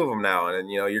 You got two of them now." And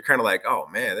you're kind of like, "Oh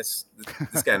man, this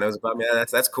guy knows about me.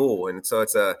 That's cool." And so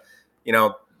it's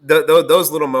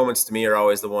those little moments to me are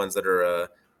always the ones that are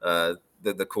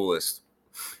the coolest.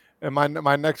 And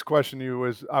my next question to you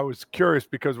is, I was curious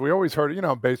because we always heard,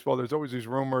 in baseball, there's always these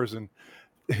rumors and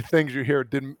things you hear.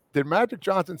 Did Magic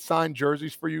Johnson sign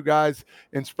jerseys for you guys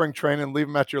in spring training and leave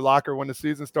them at your locker when the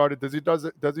season started? Does he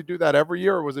do that every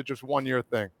year, or was it just 1 year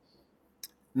thing?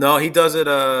 No, he does it.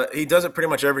 He does it pretty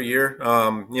much every year.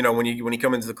 When you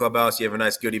come into the clubhouse, you have a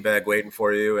nice goodie bag waiting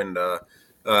for you. And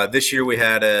this year we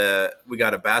got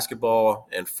a basketball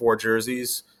and 4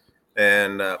 jerseys.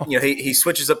 And he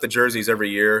switches up the jerseys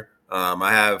every year.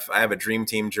 I have a Dream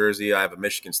Team jersey. I have a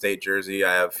Michigan State jersey.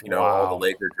 I have all the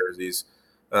Laker jerseys.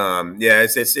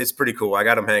 It's pretty cool. I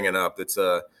got them hanging up. It's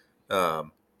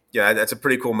that's a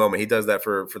pretty cool moment. He does that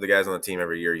for the guys on the team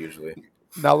every year usually.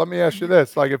 Now let me ask you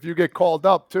this: like, if you get called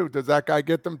up too, does that guy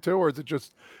get them too, or is it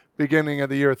just beginning of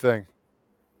the year thing?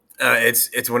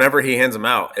 It's whenever he hands them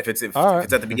out. If it's at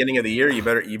the beginning of the year, you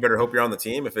better hope you're on the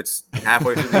team. If it's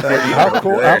halfway through the year, how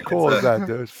cool is that,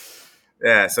 dude?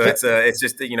 Yeah, so it's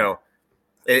just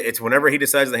it's whenever he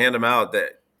decides to hand them out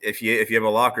that if you have a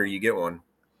locker, you get one.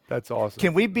 That's awesome.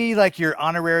 Can we be like your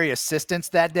honorary assistants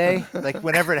that day? Like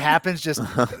whenever it happens, just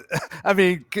I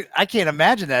mean, I can't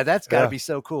imagine that. That's got to be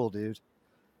so cool, dude.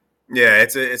 Yeah,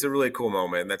 it's a really cool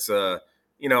moment. That's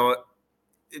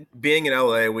being in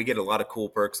LA, we get a lot of cool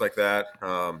perks like that.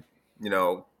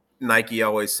 Nike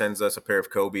always sends us a pair of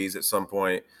Kobe's at some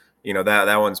point.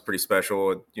 That one's pretty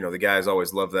special. The guys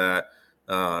always love that.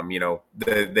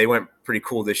 They went pretty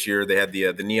cool this year. They had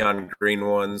the neon green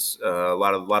ones. A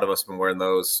lot of us have been wearing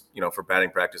those, for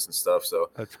batting practice and stuff. So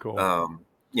that's cool.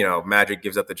 Magic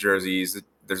gives up the jerseys.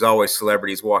 There's always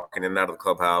celebrities walking in and out of the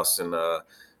clubhouse, and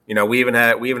we even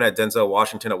had Denzel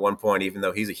Washington at one point, even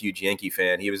though he's a huge Yankee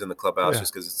fan. He was in the clubhouse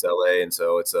just because it's LA, and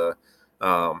so it's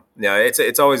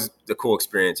it's always a cool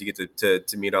experience. You get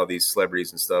to meet all these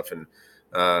celebrities and stuff, and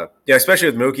especially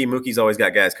with Mookie. Mookie's always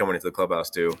got guys coming into the clubhouse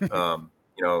too.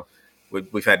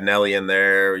 We've had Nelly in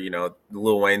there.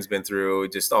 Lil Wayne's been through.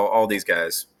 Just all these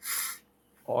guys.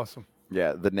 Awesome.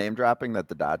 Yeah, the name dropping that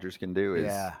the Dodgers can do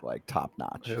is like top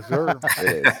notch. Yes, sir.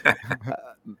 It is.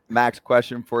 Max,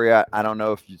 question for you. I don't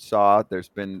know if you saw, there's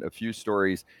been a few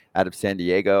stories out of San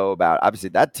Diego about, obviously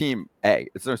that team,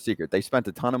 it's no secret. They spent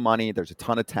a ton of money. There's a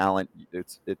ton of talent.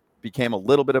 It became a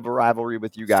little bit of a rivalry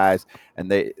with you guys, and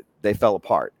they fell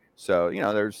apart. So,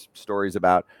 there's stories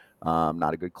about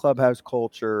not a good clubhouse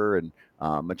culture, and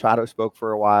Machado spoke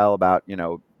for a while about,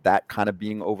 that kind of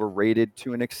being overrated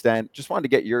to an extent. Just wanted to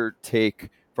get your take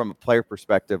from a player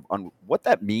perspective on what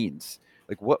that means.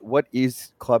 Like, what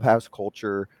is clubhouse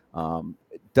culture?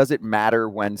 Does it matter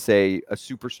when, say, a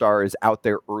superstar is out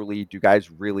there early? Do you guys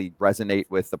really resonate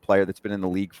with a player that's been in the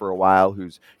league for a while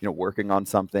who's, working on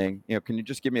something? Can you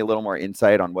just give me a little more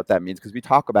insight on what that means? Because we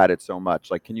talk about it so much.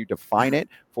 Like, can you define it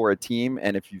for a team,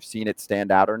 and if you've seen it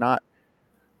stand out or not?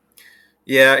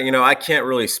 Yeah, I can't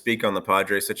really speak on the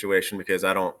Padres situation because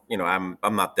I don't, I'm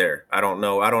not there. I don't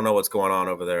know what's going on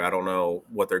over there. I don't know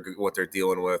what they're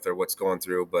dealing with or what's going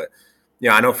through. But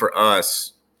I know for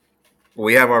us,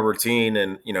 we have our routine,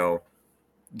 and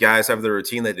guys have the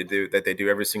routine that they do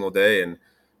every single day. And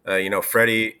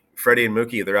Freddie and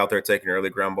Mookie, they're out there taking early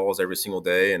ground balls every single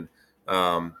day. And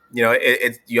you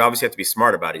obviously have to be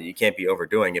smart about it. You can't be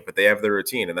overdoing it, but they have their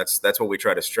routine, and that's what we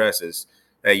try to stress is,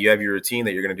 hey, you have your routine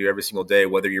that you're going to do every single day,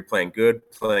 whether you're playing good,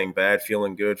 playing bad,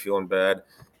 feeling good, feeling bad.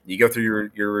 You go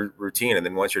through your routine, and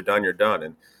then once you're done, you're done.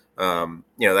 And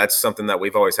that's something that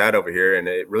we've always had over here, and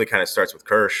it really kind of starts with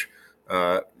Kirsch.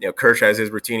 Kirsch has his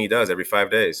routine he does every 5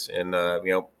 days, and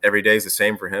every day is the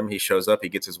same for him. He shows up, he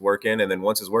gets his work in, and then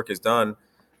once his work is done,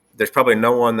 there's probably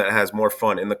no one that has more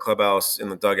fun in the clubhouse, in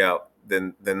the dugout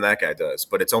than that guy does.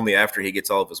 But it's only after he gets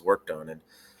all of his work done.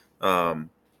 And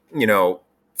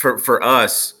for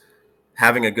us,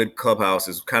 having a good clubhouse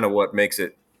is kind of what makes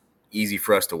it easy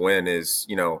for us to win. Is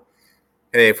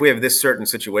hey, if we have this certain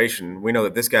situation, we know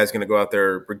that this guy's going to go out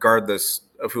there regardless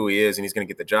of who he is, and he's going to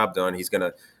get the job done. He's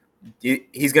going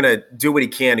to do what he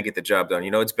can to get the job done.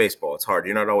 It's baseball. It's hard.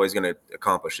 You're not always going to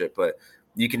accomplish it, but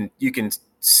you can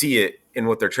see it in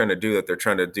what they're trying to do, that they're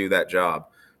trying to do that job.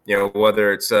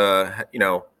 Whether it's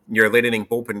you're a late inning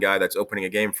bullpen guy that's opening a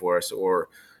game for us, or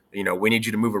we need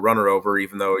you to move a runner over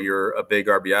even though you're a big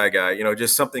RBI guy.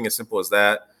 Just something as simple as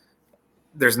that.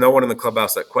 There's no one in the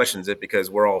clubhouse that questions it because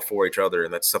we're all for each other,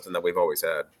 and that's something that we've always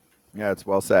had. Yeah, it's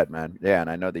well said, man. Yeah, and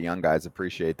I know the young guys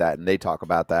appreciate that, and they talk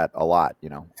about that a lot,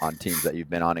 on teams that you've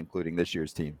been on, including this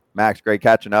year's team. Max, great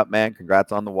catching up, man.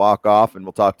 Congrats on the walk-off, and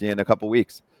we'll talk to you in a couple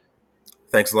weeks.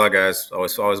 Thanks a lot, guys.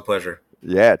 Always a pleasure.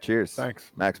 Yeah, cheers.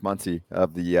 Thanks. Max Muncy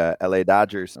of the LA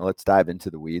Dodgers. Now let's dive into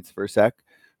the weeds for a sec,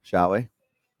 shall we?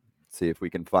 See if we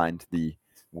can find the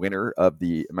winner of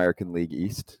the American League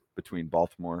East between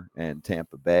Baltimore and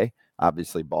Tampa Bay.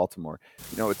 Obviously, Baltimore.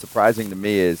 What's surprising to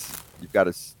me is you've got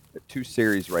two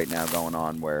series right now going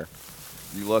on where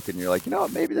you look and you're like,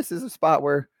 maybe this is a spot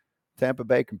where Tampa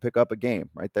Bay can pick up a game,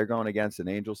 right? They're going against an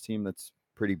Angels team that's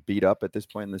pretty beat up at this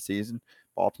point in the season.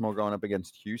 Baltimore going up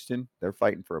against Houston. They're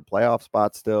fighting for a playoff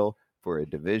spot still, for a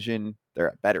division. They're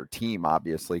a better team,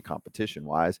 obviously,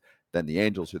 competition-wise, than the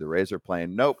Angels, who the Rays are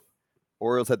playing. Nope.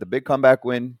 Orioles had the big comeback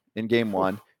win in game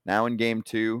one. Now in game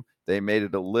two, they made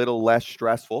it a little less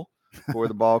stressful for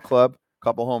the ball club. A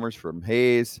couple homers from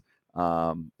Hayes.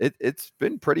 It's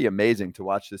been pretty amazing to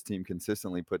watch this team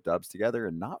consistently put dubs together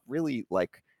and not really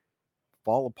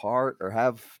fall apart or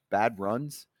have bad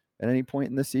runs at any point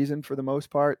in the season for the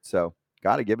most part. So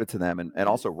got to give it to them. And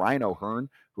also Ryan O'Hearn,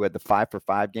 who had the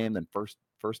 5-for-5 game, then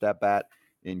first at bat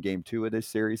in game two of this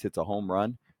series, hits a home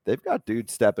run. They've got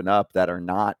dudes stepping up that are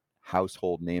not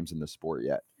household names in the sport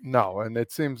yet. No, and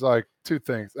it seems like two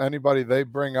things. Anybody they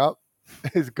bring up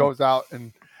goes out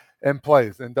and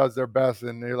plays and does their best,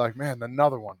 and you're like, man,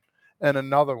 another one and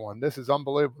another one. This is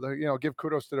unbelievable. Give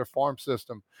kudos to their farm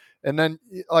system. And then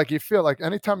you feel like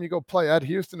anytime you go play at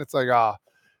Houston, it's like,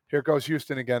 here goes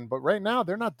Houston again. But right now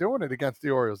they're not doing it against the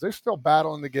Orioles. They're still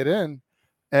battling to get in.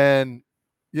 And,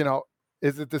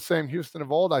 is it the same Houston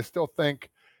of old? I still think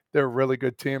they're a really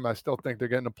good team. I still think they're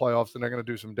getting the playoffs and they're going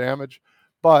to do some damage.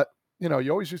 But,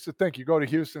 you always used to think you go to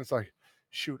Houston, it's like,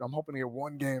 shoot, I'm hoping to get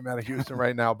one game out of Houston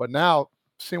right now. But now,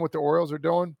 seeing what the Orioles are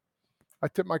doing, I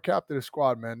tip my cap to the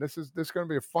squad, man. This is going to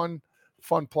be a fun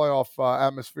playoff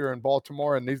atmosphere in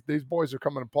Baltimore, and these boys are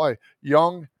coming to play.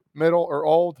 Young, middle, or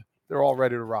old, they're all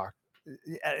ready to rock.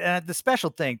 And the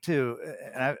special thing too,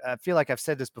 and I feel like I've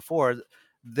said this before,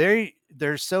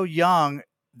 they're so young,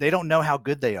 they don't know how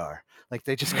good they are.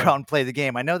 They just go out and play the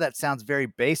game. I know that sounds very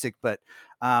basic, but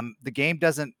the game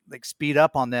doesn't speed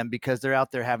up on them because they're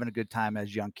out there having a good time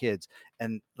as young kids.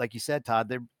 And like you said,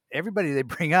 Todd, everybody they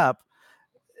bring up,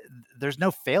 there's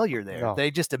no failure there. No.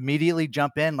 They just immediately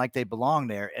jump in like they belong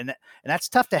there. And that's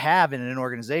tough to have in an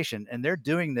organization. And they're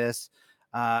doing this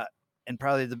in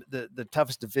probably the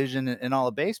toughest division in all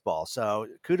of baseball. So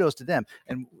kudos to them.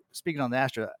 And speaking on the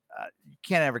Astros, you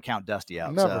can't ever count Dusty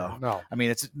out. Never, no. I mean,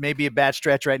 it's maybe a bad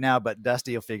stretch right now, but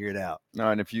Dusty will figure it out.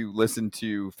 No, and if you listen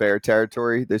to Fair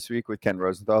Territory this week with Ken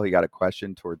Rosenthal, he got a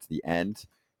question towards the end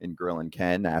in Grilling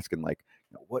Ken asking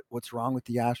what's wrong with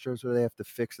the Astros? What do they have to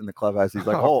fix in the clubhouse? He's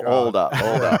like, hold up.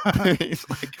 He's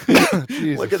like,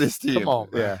 look at this team. Come on,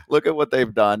 man. Yeah. Look at what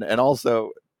they've done. And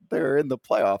also, they're in the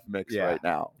playoff mix right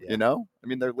now. Yeah. I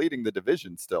mean, they're leading the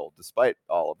division still, despite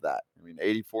all of that. I mean,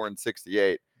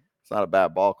 84-68. It's not a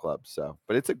bad ball club. So,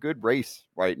 but it's a good race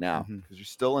right now because you're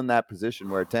still in that position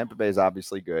where Tampa Bay is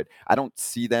obviously good. I don't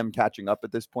see them catching up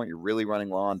at this point. You're really running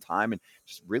low on time, and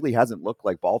just really hasn't looked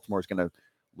like Baltimore's going to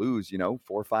lose, 4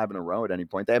 or 5 in a row at any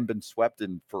point. They haven't been swept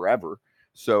in forever.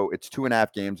 So it's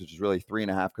 2.5 games, which is really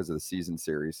 3.5 because of the season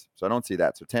series. So I don't see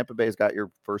that. So Tampa Bay's got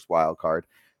your first wild card.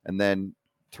 And then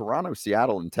Toronto,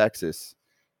 Seattle, and Texas,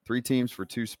 3 teams for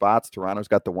 2 spots. Toronto's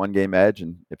got the 1-game edge.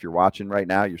 And if you're watching right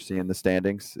now, you're seeing the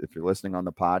standings. If you're listening on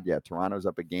the pod, Toronto's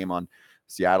up a game on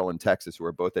Seattle and Texas, who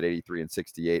are both at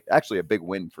 83-68. Actually, a big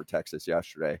win for Texas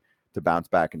yesterday to bounce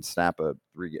back and snap a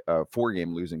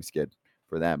 4-game losing skid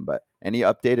for them. But any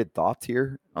updated thoughts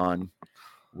here on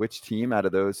which team out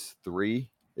of those 3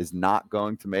 is not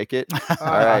going to make it? All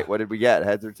right, what did we get?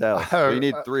 Heads or tails? We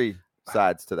need 3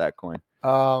 sides to that coin.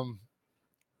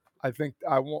 I think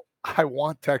I I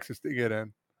want Texas to get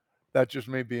in. That's just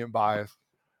me being biased.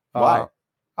 Why?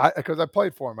 Because I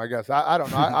played for them, I guess. I don't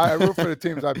know. I root for the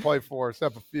teams I play for,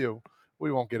 except a few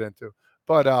we won't get into.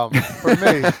 But for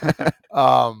me,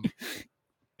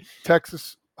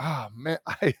 Texas. Oh man,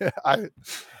 I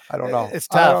don't know. It's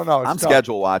tough. I don't know. I'm tough.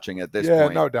 schedule watching at this point. Yeah,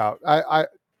 no doubt. I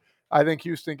think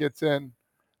Houston gets in.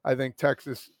 I think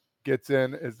Texas gets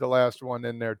in is the last one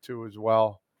in there too as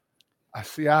well.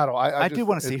 Seattle. I do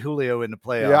want to see Julio in the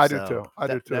playoffs. Yeah, I do too. I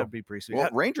do too. That would be pretty sweet. Well,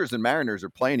 Rangers and Mariners are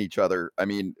playing each other. I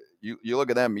mean, you look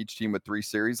at them, each team with 3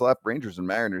 series left. Rangers and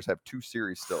Mariners have 2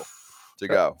 series still to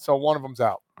go. So one of them's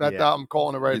out. I'm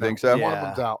calling it right now. You think so? One of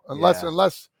them's out.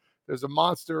 Unless there's a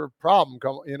monster problem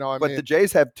coming, But the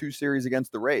Jays have 2 series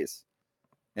against the Rays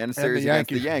and a series against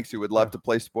the Yanks, who would love to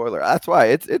play spoiler. That's why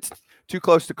it's too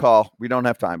close to call. We don't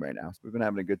have time right now. We've been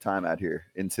having a good time out here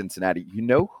in Cincinnati. You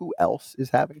know who else is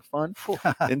having fun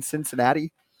in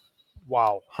Cincinnati?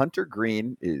 Wow. Hunter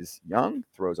Green is young,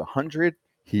 throws 100.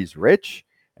 He's rich,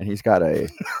 and he's got a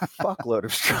fuckload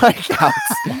of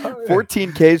strikeouts.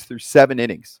 14 Ks through 7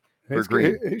 innings.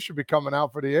 He should be coming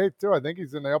out for the 8th, too. I think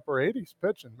he's in the upper 80s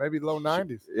pitching, maybe low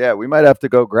 90s. Yeah, we might have to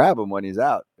go grab him when he's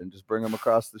out and just bring him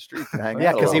across the street to hang out.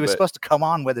 Yeah, because he was supposed to come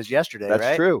on with us yesterday, right?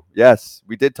 That's true. Yes.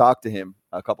 We did talk to him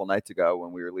a couple nights ago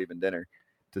when we were leaving dinner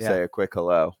to say a quick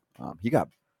hello. He got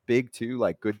big, too,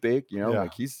 like good big.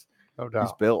 Like he's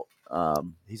built.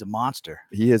 He's a monster.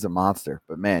 He is a monster.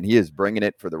 But, man, he is bringing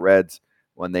it for the Reds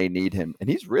when they need him. And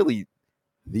he's really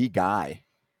the guy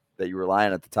that you rely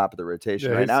on at the top of the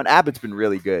rotation right now. And Abbott's been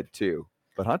really good too.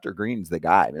 But Hunter Green's the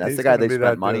guy. I mean, that's the guy they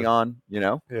spent money on,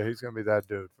 Yeah, he's going to be that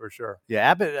dude for sure. Yeah,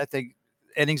 Abbott, I think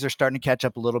innings are starting to catch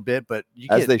up a little bit, but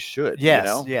they should.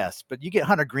 Yes, yes. But you get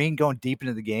Hunter Green going deep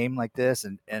into the game like this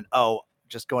and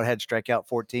just go ahead and strike out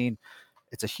 14.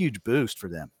 It's a huge boost for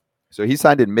them. So he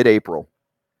signed in mid-April.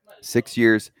 6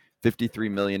 years,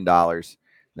 $53 million.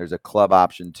 There's a club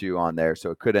option too on there. So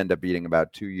it could end up beating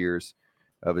about 2 years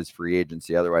of his free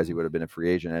agency. Otherwise, he would have been a free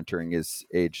agent entering his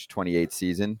age 28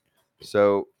 season.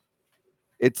 So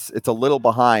it's a little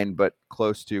behind, but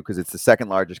close to, because it's the second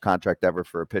largest contract ever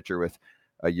for a pitcher with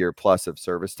a year plus of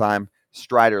service time.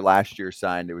 Strider last year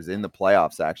signed. It was in the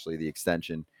playoffs, actually, the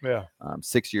extension. Yeah.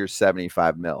 6 years,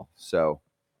 $75 million. So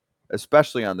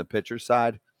especially on the pitcher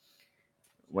side,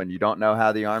 when you don't know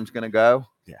how the arm's going to go.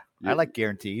 Yeah. I like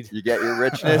guaranteed. You get your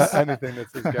richness. Anything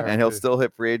that's guaranteed. And he'll still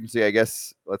hit free agency, I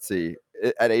guess, let's see,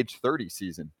 at age 30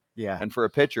 season. Yeah. And for a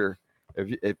pitcher,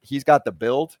 if he's got the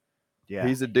build,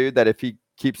 he's a dude that if he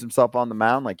keeps himself on the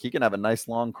mound, like he can have a nice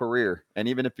long career. And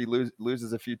even if he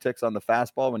loses a few ticks on the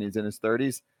fastball when he's in his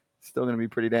 30s, still going to be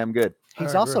pretty damn good.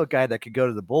 He's also a guy that could go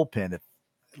to the bullpen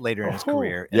later in his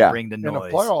career and bring the noise. In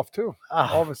a playoff, too.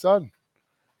 All of a sudden.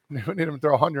 We need him to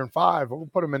throw 105. We'll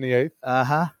put him in the 8th.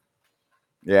 Uh-huh.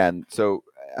 Yeah, and so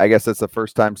I guess that's the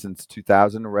first time since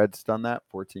 2000 the Reds done that,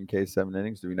 14 Ks, 7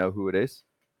 innings. Do we know who it is?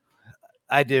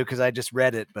 I do, because I just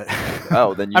read it. But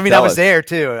then you I was there,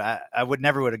 too. I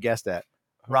never would have guessed that.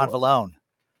 Ron Vallone.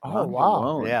 Oh,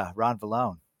 wow. Yeah, Ron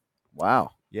Vallone.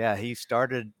 Wow. Yeah, he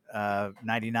started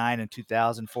 99 and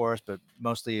 2000 for us, but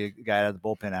mostly a guy out of the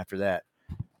bullpen after that.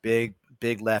 Big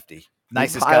lefty.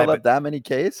 Nicest guy. Piled up that many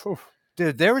Ks?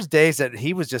 Dude, there was days that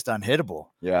he was just unhittable.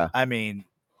 Yeah. I mean,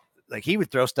 like he would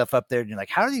throw stuff up there and you're like,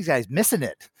 how are these guys missing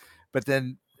it? But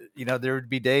then, there would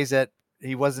be days that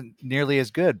he wasn't nearly as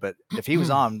good. But if he was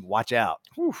on, watch out.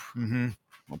 Mm-hmm.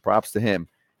 Well, props to him.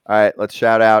 All right, let's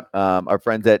shout out our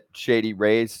friends at Shady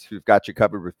Rays who've got you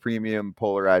covered with premium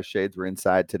polarized shades. We're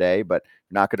inside today, but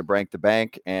you're not going to break the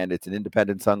bank. And it's an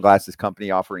independent sunglasses company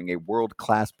offering a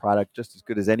world-class product just as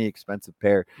good as any expensive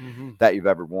pair that you've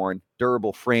ever worn.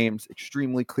 Durable frames,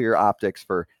 extremely clear optics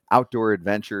for outdoor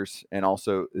adventures, and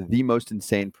also the most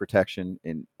insane protection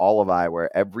in all of eyewear.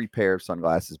 Every pair of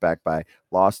sunglasses backed by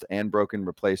lost and broken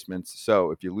replacements.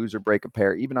 So if you lose or break a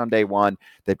pair, even on day one,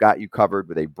 they've got you covered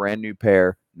with a brand new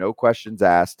pair, no questions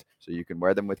asked, so you can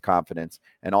wear them with confidence.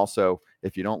 And also,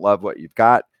 if you don't love what you've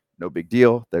got, no big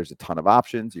deal. There's a ton of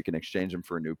options. You can exchange them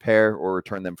for a new pair or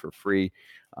return them for free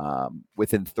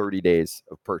within 30 days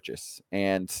of purchase.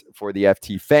 And for the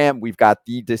FT fam, we've got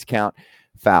the discount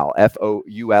FOUL,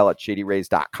 FOUL at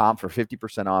shadyrays.com for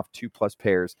 50% off 2+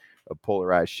 pairs of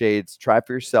polarized shades. Try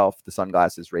for yourself the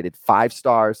sunglasses rated 5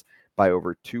 stars by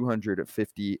over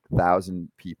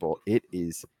 250,000 people. It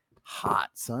is hot.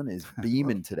 Sun is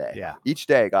beaming today. Yeah. Each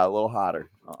day got a little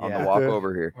hotter on the walk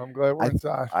over here. I'm glad we're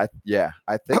inside. I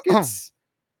think it's,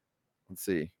 let's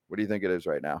see. What do you think it is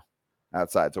right now?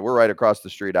 Outside. So we're right across the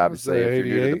street, obviously, if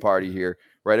you're new to the party here.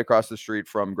 Right across the street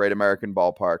from Great American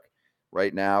Ballpark.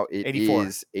 Right now, it 84.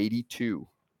 is 82.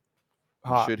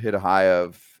 Hot. Should hit a high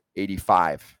of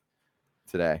 85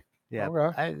 today. Yeah,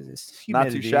 okay.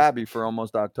 Not too shabby for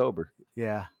almost October.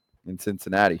 Yeah, in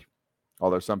Cincinnati.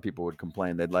 Although some people would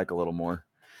complain they'd like a little more.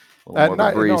 At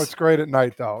night, no, it's great at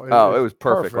night though. It was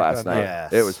perfect last night.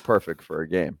 Yes. It was perfect for a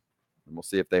game. And we'll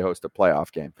see if they host a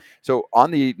playoff game. So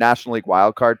on the National League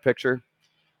wildcard picture,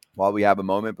 while we have a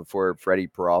moment before Freddie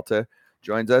Peralta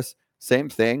joins us, same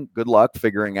thing. Good luck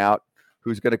figuring out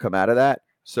who's going to come out of that.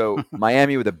 So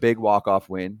Miami with a big walk-off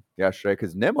win yesterday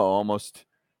because Nimmo almost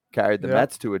carried the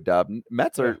Mets to a dub.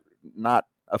 Mets are not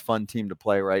a fun team to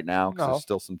play right now because there's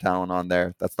still some talent on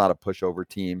there. That's not a pushover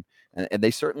team. And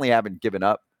they certainly haven't given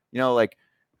up.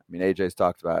 AJ's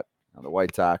talked about the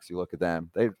White Sox. You look at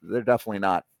them. They're definitely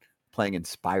not playing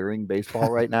inspiring baseball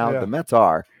right now. The Mets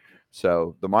are.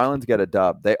 So the Marlins get a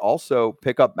dub. They also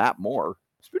pick up Matt Moore.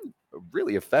 He's been a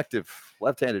really effective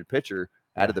left-handed pitcher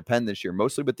out of the pen this year,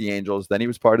 mostly with the Angels. Then he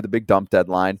was part of the big dump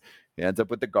deadline. He ends up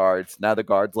with the Guards. Now the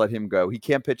Guards let him go. He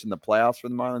can't pitch in the playoffs for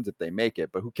the Marlins if they make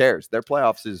it, but who cares? Their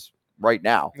playoffs is right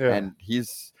now. Yeah. And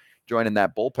he's joining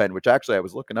that bullpen, which actually I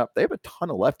was looking up. They have a ton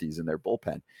of lefties in their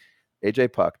bullpen.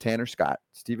 AJ Puck, Tanner Scott,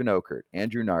 Steven Okert,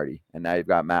 Andrew Nardi, and now you've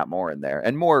got Matt Moore in there.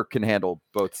 And Moore can handle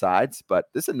both sides, but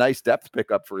this is a nice depth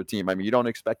pickup for a team. I mean, you don't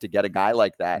expect to get a guy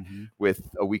like that with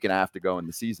a week and a half to go in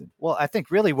the season. Well, I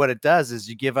think really what it does is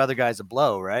you give other guys a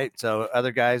blow, right? So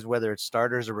other guys, whether it's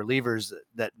starters or relievers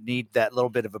that need that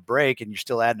little bit of a break, and you're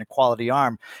still adding a quality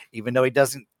arm, even though he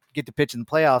doesn't get to pitch in the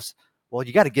playoffs, well,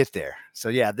 you got to get there. So,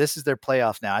 yeah, this is their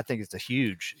playoff now. I think it's a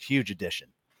huge, huge addition.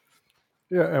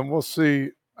 Yeah, and we'll see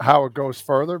how it goes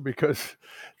further because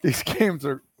these games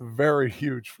are very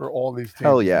huge for all these teams.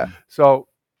 Hell yeah. So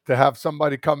to have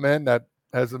somebody come in that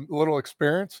has a little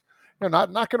experience,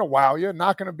 not going to wow you,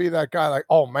 not going to be that guy like,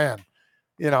 oh man,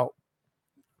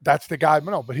 that's the guy.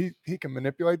 No, but he can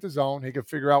manipulate the zone. He can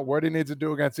figure out what he needs to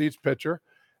do against each pitcher.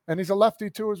 And he's a lefty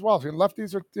too as well. So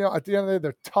lefties are, at the end of the day,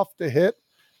 they're tough to hit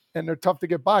and they're tough to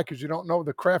get by because you don't know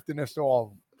the craftiness to all of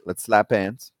them. Let's slap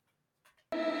hands.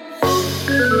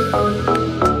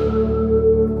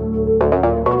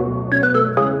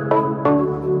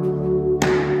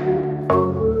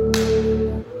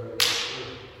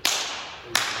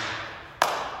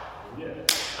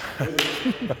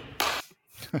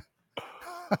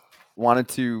 Wanted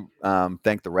to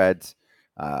thank the Reds,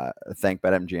 thank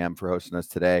BetMGM for hosting us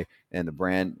today, and the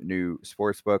brand new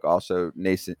sportsbook, also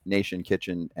Nation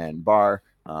Kitchen and Bar.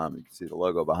 You can see the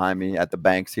logo behind me at the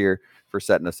banks here for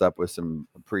setting us up with some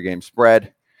pregame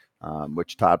spread,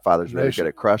 which Todd Father's really good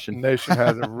at crushing. Nation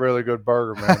has a really good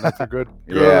burger, man. That's a good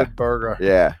burger.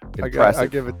 Yeah, impressive. I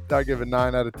give it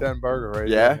 9 out of 10 burger right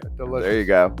there. Delicious. There you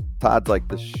go. Todd's like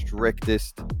the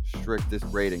strictest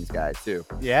ratings guy too.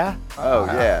 Yeah. Oh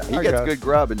yeah, he gets good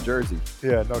grub in Jersey.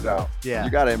 Yeah, no doubt. Yeah,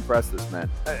 you got to impress this man.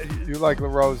 You like La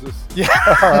Rosa's? Yeah.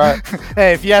 All right.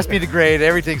 Hey, if you ask me to grade,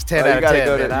 everything's 10 out of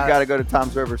 10. You got to go to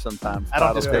Tom's River sometimes.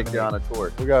 Todd will take you on a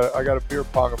tour. I got a beer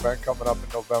pong event coming up in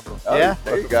November. Oh, yeah,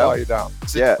 there you go. Fly you down.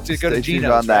 To go to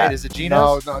Gino's, right? Is it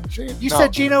Gino's? No, Gino. You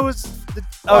said Gino was.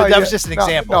 That was just an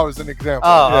example. No, it was an example.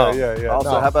 Oh, yeah.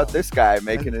 Also, how about this guy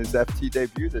making his FT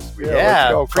debut this week?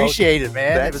 Yeah, appreciate it,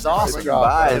 man. It was awesome.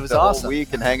 It was awesome. Week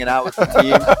and hanging out with the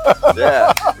team.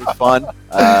 Yeah, it was fun.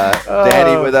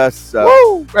 Danny with us.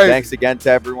 So thanks again to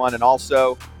everyone, and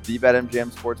also the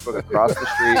BetMGM Sportsbook across the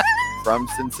street from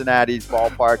Cincinnati's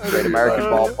ballpark, Great American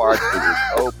Ballpark. It is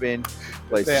open.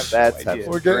 Play some bets. Have some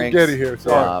We're getting giddy here.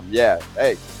 So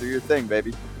hey, do your thing,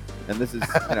 baby. And this is,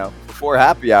 before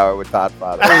happy hour with Todd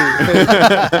Father.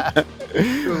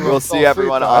 We'll see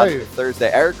everyone on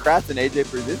Thursday. Eric Kratz and AJ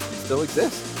Brzezinski still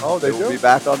exist. Oh, they will be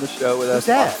back on the show with us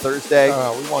on Thursday.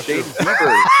 We want Shane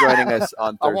Bieber is joining us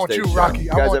on Thursday. I want you, Rocky. You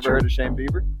guys ever heard of Shane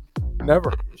Bieber?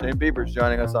 Never. Shane Bieber's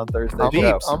joining us on Thursday.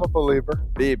 I'm a believer.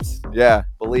 Biebs. Yeah,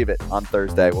 believe it on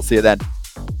Thursday. We'll see you then.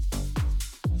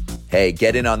 Hey,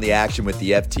 get in on the action with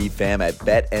the FT fam at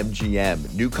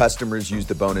BetMGM. New customers use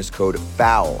the bonus code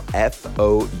FOUL,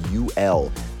 F-O-U-L,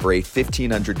 for a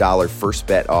 $1,500 first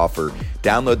bet offer.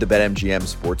 Download the BetMGM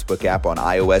Sportsbook app on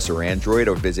iOS or Android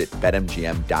or visit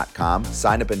BetMGM.com.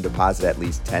 Sign up and deposit at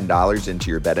least $10 into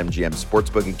your BetMGM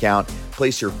Sportsbook account.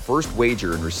 Place your first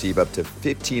wager and receive up to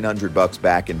 $1,500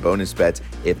 back in bonus bets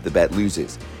if the bet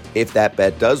loses. If that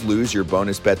bet does lose, your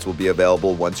bonus bets will be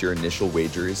available once your initial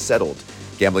wager is settled.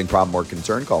 Gambling problem or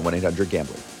concern? Call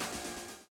 1-800-GAMBLER.